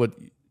I love what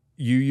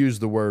you use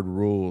the word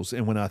rules.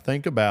 And when I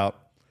think about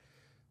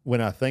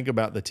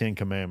the 10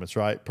 Commandments,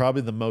 right?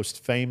 Probably the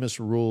most famous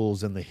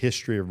rules in the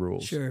history of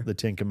rules, Sure. the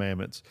 10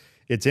 Commandments.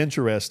 It's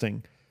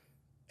interesting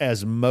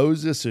as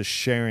Moses is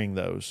sharing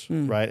those,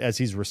 right? As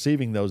he's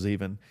receiving those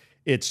even,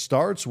 it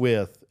starts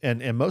with,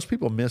 and most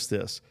people miss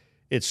this,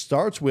 it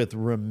starts with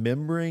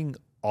remembering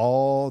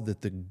all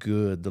that the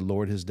good the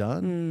Lord has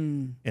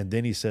done. And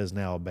then he says,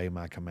 now obey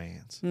my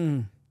commands.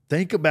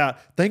 Think about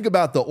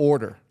the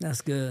order.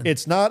 That's good.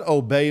 It's not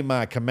obey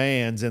my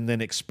commands and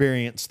then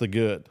experience the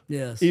good.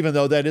 Yes. Even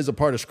though that is a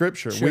part of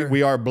Scripture. Sure.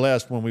 We are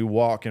blessed when we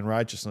walk in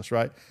righteousness,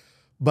 right?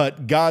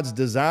 But God's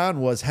design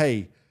was,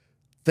 hey,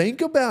 think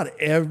about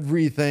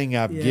everything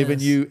I've given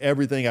you,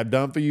 everything I've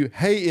done for you.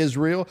 Hey,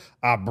 Israel,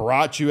 I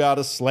brought you out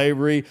of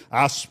slavery.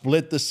 I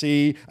split the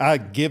sea.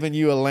 I've given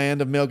you a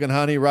land of milk and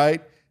honey,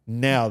 right?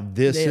 Now,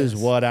 this is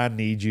what I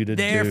need you to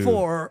do.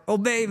 Therefore,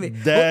 obey me.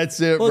 That's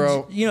it,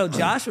 bro. You know,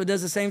 Joshua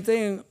does the same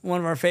thing. One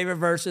of our favorite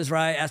verses,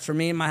 right? As for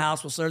me and my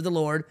house will serve the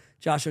Lord.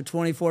 Joshua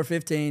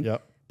 24:15.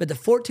 Yep. But the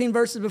 14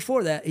 verses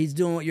before that, he's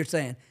doing what you're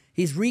saying.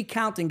 He's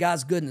recounting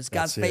God's goodness,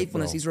 God's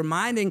faithfulness. He's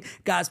reminding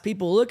God's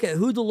people, look at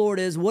who the Lord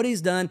is, what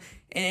he's done.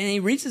 And he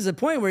reaches a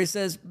point where he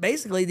says,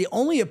 basically, the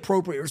only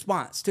appropriate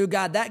response to a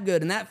God that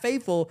good and that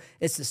faithful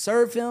is to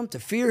serve him, to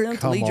fear him,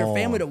 to lead your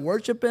family, to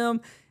worship him.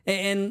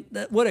 And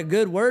what a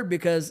good word,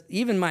 because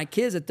even my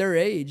kids at their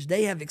age,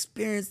 they have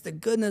experienced the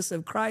goodness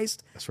of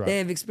Christ. That's right. They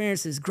have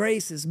experienced his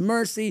grace, his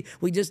mercy.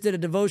 We just did a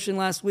devotion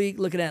last week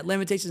looking at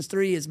Lamentations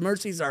 3. His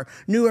mercies are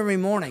new every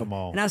morning. Come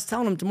on. And I was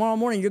telling them tomorrow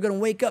morning, you're going to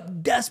wake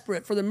up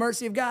desperate for the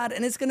mercy of God,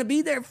 and it's going to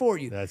be there for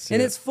you. That's in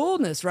it. its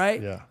fullness,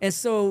 right? Yeah. And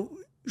so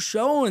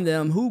showing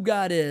them who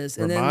God is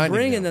and then Reminding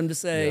bringing them. them to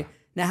say, Yeah.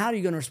 now how are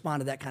you going to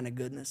respond to that kind of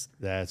goodness?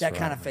 That's that right,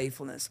 kind of man.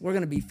 faithfulness. We're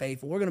going to be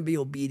faithful. We're going to be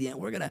obedient.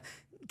 We're going to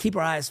keep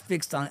our eyes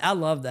fixed on it. I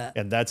love that.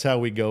 And that's how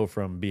we go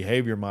from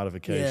behavior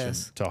modification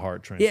to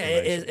heart Yeah,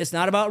 transformation. it's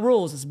not about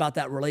rules. It's about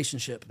that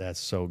relationship. That's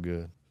so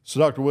good.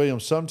 So, Dr.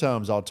 Williams,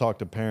 sometimes I'll talk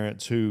to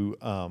parents who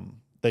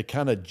they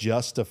kind of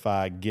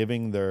justify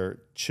giving their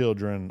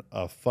children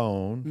a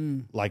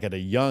phone, like at a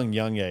young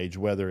age,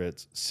 whether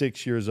it's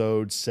 6 years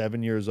old,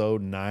 7 years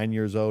old, 9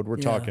 years old. We're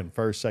talking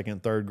first,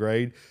 second, third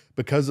grade,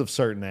 because of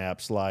certain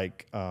apps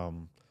like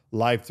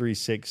Life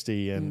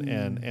 360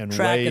 and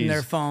Tracking ways,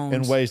 their phones.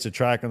 and ways to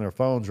track on their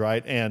phones,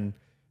 right? And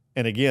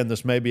again,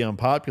 this may be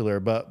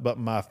unpopular, but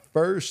my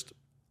first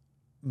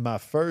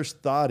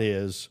thought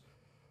is,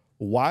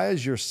 why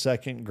is your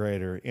second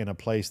grader in a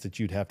place that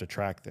you'd have to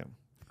track them?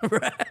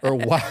 Right. Or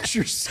why is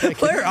your second?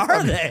 Where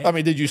are they? I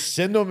mean, did you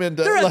send them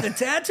into? They're at the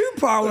tattoo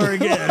parlor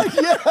again.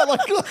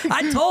 like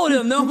I told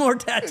him no more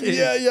tattoos.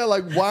 yeah.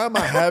 Like, why am I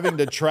having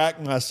to track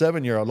my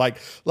 7-year-old? Like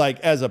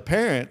as a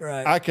parent,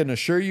 Right. I can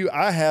assure you,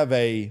 I have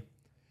a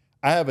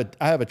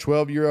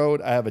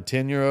 12-year-old, I have a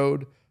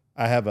 10-year-old,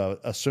 I have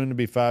a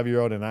soon-to-be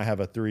 5-year-old, and I have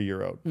a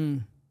 3-year-old.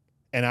 And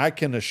I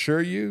can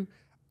assure you,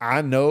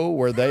 I know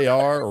where they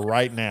are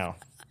right now.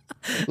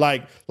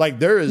 Like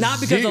there is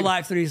Not because of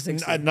Life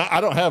 360.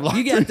 I don't have Life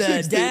You got the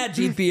 360. dad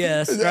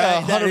GPS,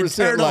 right? That 100%.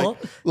 internal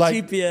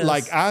GPS.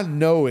 Like I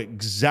know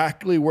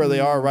exactly where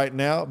they are right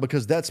now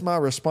because that's my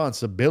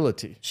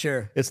responsibility.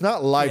 Sure. It's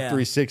not Life Yeah.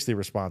 360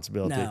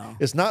 responsibility. No.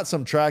 It's not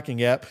some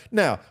tracking app.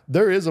 Now,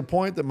 there is a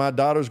point that my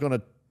daughter's going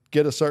to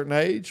get a certain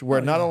age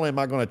where not only am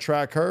I going to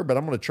track her, but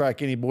I'm going to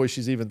track any boy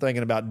she's even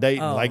thinking about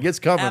dating. Like, it's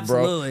coming,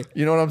 absolutely. bro.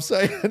 You know what I'm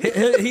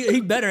saying?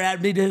 he better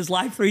add me to his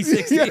Life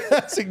 360. Yeah,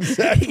 that's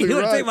exactly You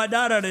want to right. take my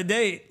daughter on a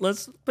date?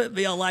 Let's put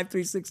me on Life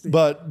 360.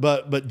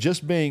 But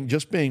just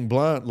being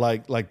blunt,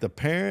 like the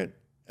parent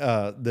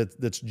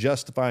that's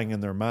justifying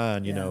in their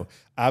mind, you know,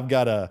 I've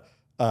got a.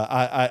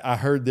 I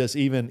heard this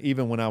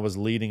even when I was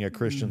leading a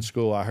Christian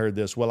school. I heard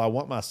this. Well, I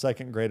want my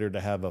second grader to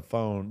have a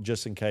phone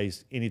just in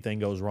case anything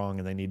goes wrong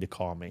and they need to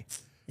call me.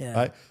 Yeah.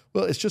 Right?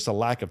 Well, it's just a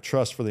lack of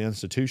trust for the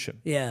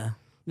institution. Yeah.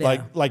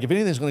 Yeah. Like if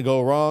anything's going to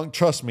go wrong,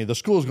 trust me, the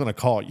school's going to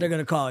call you. They're going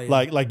to call you.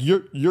 Like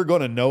you're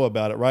going to know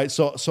about it, right?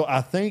 So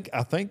I think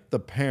the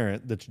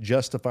parent that's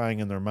justifying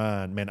in their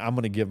mind, man, I'm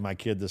going to give my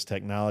kid this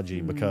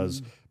technology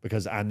because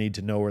I need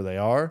to know where they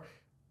are.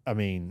 I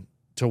mean,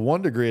 to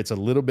one degree, it's a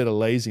little bit of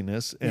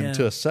laziness, and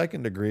to a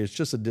second degree, it's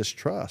just a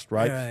distrust,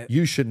 right? Right.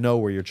 You should know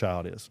where your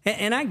child is.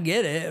 And I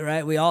get it,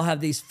 right? We all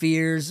have these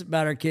fears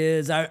about our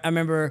kids. I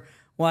remember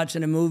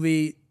watching a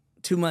movie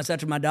 2 months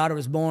after my daughter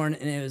was born,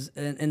 and it was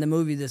in the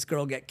movie, this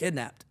girl got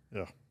kidnapped.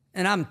 Yeah.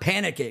 and I'm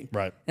panicking.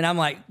 Right. And I'm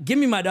like, give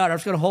me my daughter. I'm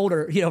just going to hold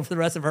her, for the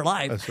rest of her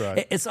life. That's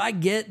right. And so I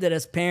get that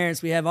as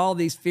parents, we have all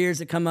these fears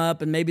that come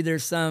up, and maybe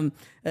there's some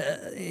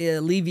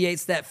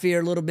alleviates that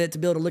fear a little bit to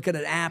be able to look at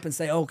an app and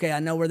say, okay, I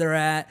know where they're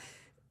at.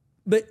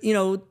 But,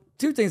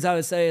 two things I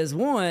would say is,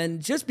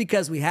 one, just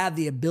because we have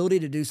the ability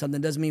to do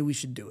something doesn't mean we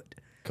should do it.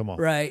 Come on.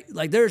 Right?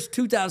 Like there's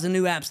 2,000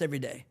 new apps every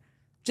day.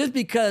 Just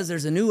because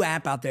there's a new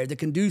app out there that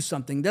can do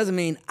something doesn't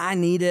mean I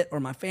need it or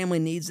my family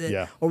needs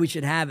it or we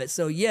should have it.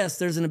 So yes,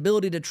 there's an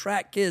ability to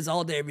track kids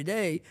all day, every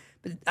day,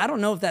 but I don't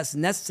know if that's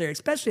necessary,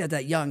 especially at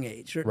that young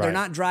age. Right. They're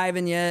not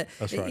driving yet.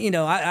 That's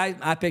right.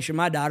 I picture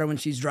my daughter when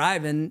she's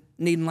driving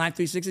needing Life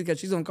 360 because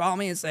she's going to call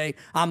me and say,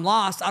 I'm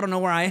lost. I don't know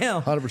where I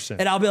am. 100%.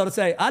 And I'll be able to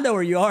say, I know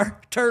where you are.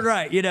 Turn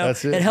right,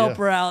 That's it, and help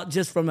her out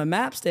just from a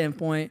map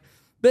standpoint.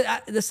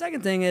 But the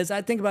second thing is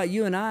I think about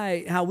you and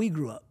I, how we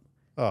grew up.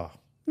 Oh,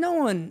 no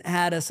one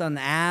had us on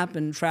the app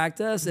and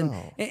tracked us.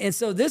 And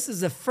so this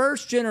is the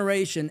first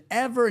generation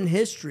ever in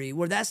history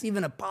where that's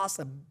even a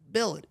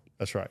possibility.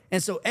 That's right.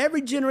 And so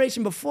every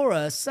generation before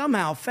us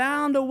somehow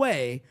found a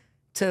way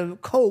to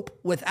cope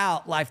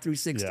without Life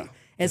 360. Yeah.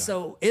 And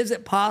so is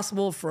it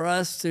possible for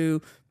us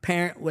to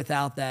parent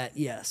without that?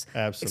 Yes.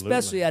 Absolutely.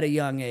 Especially at a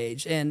young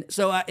age. And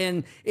so,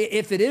 and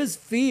if it is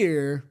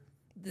fear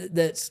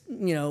that's,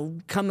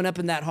 coming up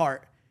in that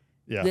heart,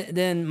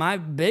 then my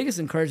biggest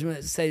encouragement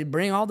is to say,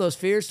 bring all those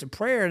fears to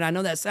prayer. And I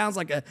know that sounds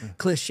like a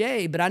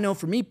cliche, but I know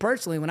for me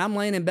personally, when I'm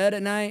laying in bed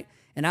at night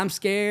and I'm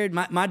scared,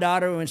 my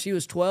daughter, when she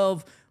was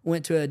 12,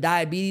 went to a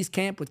diabetes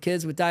camp with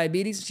kids with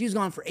diabetes. She was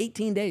gone for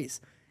 18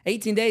 days.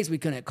 18 days we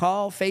couldn't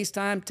call,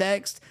 FaceTime,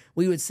 text.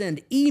 We would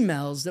send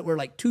emails that were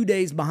like 2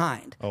 days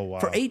behind. Oh, wow.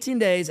 For 18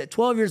 days at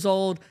 12 years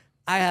old,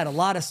 I had a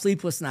lot of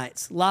sleepless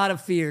nights, a lot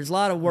of fears, a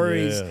lot of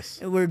worries.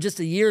 Yes. We're just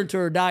a year into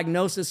her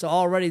diagnosis, so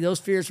already those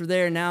fears were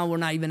there. Now we're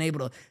not even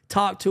able to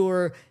talk to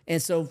her.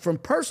 And so from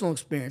personal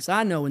experience,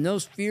 I know when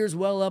those fears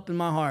well up in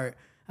my heart,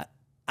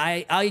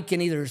 I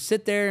can either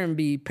sit there and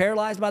be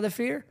paralyzed by the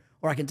fear,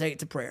 or I can take it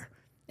to prayer.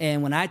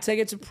 And when I take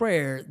it to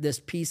prayer, this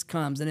peace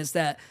comes. And it's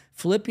that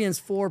Philippians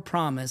 4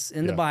 promise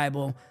in the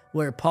Bible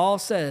where Paul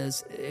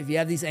says, if you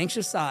have these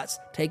anxious thoughts,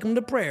 take them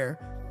to prayer,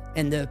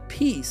 and the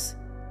peace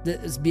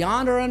that is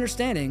beyond our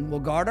understanding will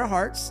guard our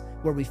hearts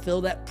where we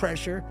feel that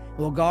pressure. It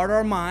will guard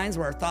our minds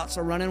where our thoughts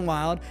are running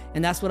wild.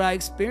 And that's what I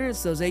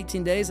experienced those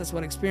 18 days. That's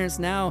what I experience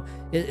now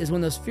is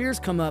when those fears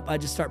come up, I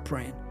just start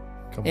praying.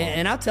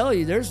 And I'll tell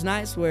you, there's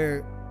nights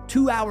where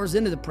 2 hours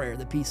into the prayer,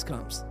 the peace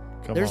comes.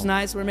 There's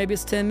nights where maybe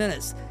it's 10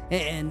 minutes.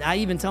 And I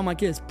even tell my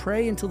kids,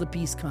 pray until the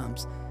peace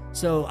comes.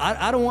 So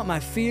I don't want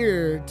my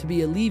fear to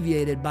be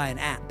alleviated by an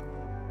app.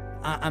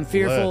 I'm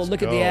fearful.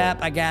 Look at the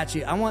app. I got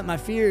you. I want my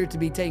fear to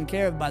be taken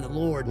care of by the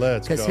Lord.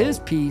 Because His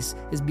peace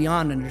is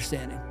beyond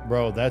understanding.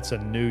 Bro, that's a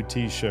new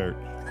T-shirt.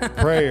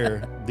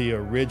 Prayer, the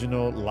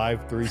original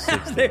Life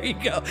 360. There you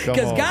go.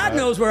 Because God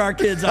knows where our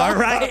kids are,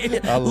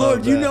 right?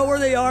 Lord, you know where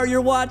they are.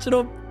 You're watching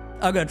them.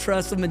 I'm going to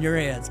trust them in your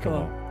hands. Come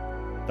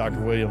on.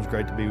 Dr. Williams,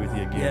 great to be with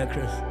you again. Yeah,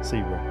 Chris. See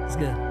you, bro. It's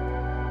good.